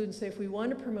just conclude and say if we want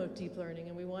to promote deep learning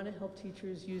and we want to help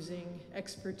teachers using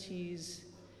expertise,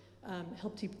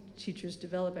 help teachers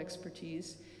develop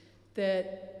expertise,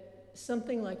 that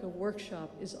something like a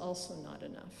workshop is also not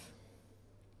enough.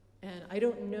 And I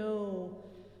don't know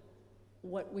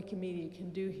what Wikimedia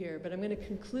can do here, but I'm going to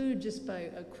conclude just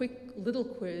by a quick little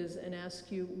quiz and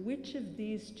ask you which of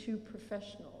these two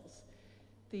professionals,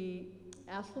 the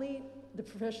athlete, the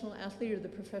professional athlete or the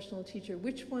professional teacher,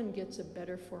 which one gets a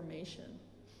better formation?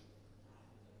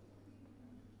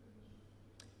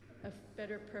 A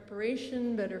better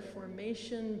preparation, better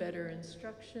formation, better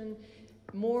instruction,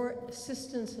 more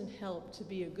assistance and help to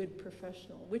be a good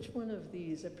professional. Which one of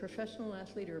these, a professional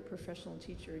athlete or a professional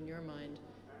teacher in your mind?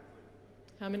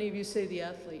 How many of you say the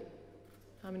athlete?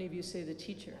 How many of you say the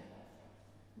teacher?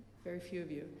 Very few of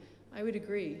you. I would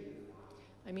agree.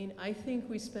 I mean, I think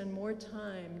we spend more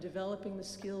time developing the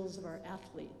skills of our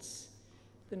athletes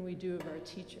than we do of our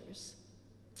teachers.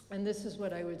 And this is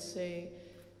what I would say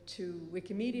to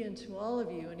Wikimedia and to all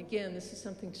of you. And again, this is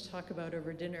something to talk about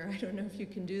over dinner. I don't know if you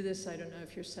can do this. I don't know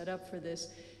if you're set up for this.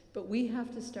 But we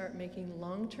have to start making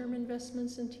long-term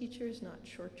investments in teachers, not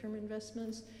short-term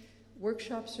investments.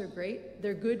 Workshops are great.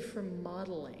 They're good for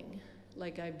modeling,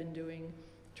 like I've been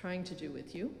trying to do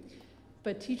with you.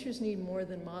 But teachers need more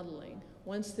than modeling.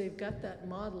 Once they've got that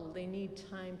model, they need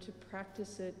time to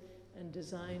practice it and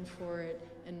design for it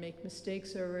and make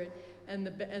mistakes over it. And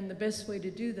the best way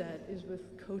to do that is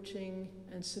with coaching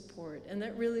and support. And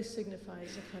that really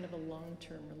signifies a kind of a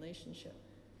long-term relationship.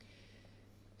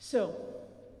 So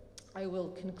I will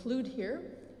conclude here.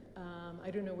 I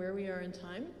don't know where we are in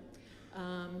time.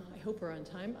 I hope we're on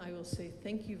time. I will say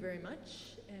thank you very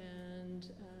much. And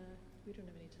we don't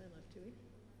have any time left, do we?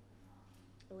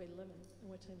 Oh, wait, 11. And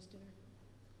what time's dinner?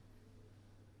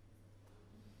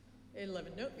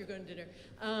 11. No, you're going to dinner.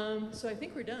 So I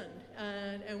think we're done.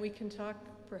 And we can talk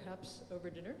perhaps over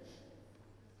dinner.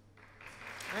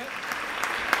 All right?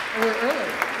 And we're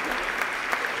early.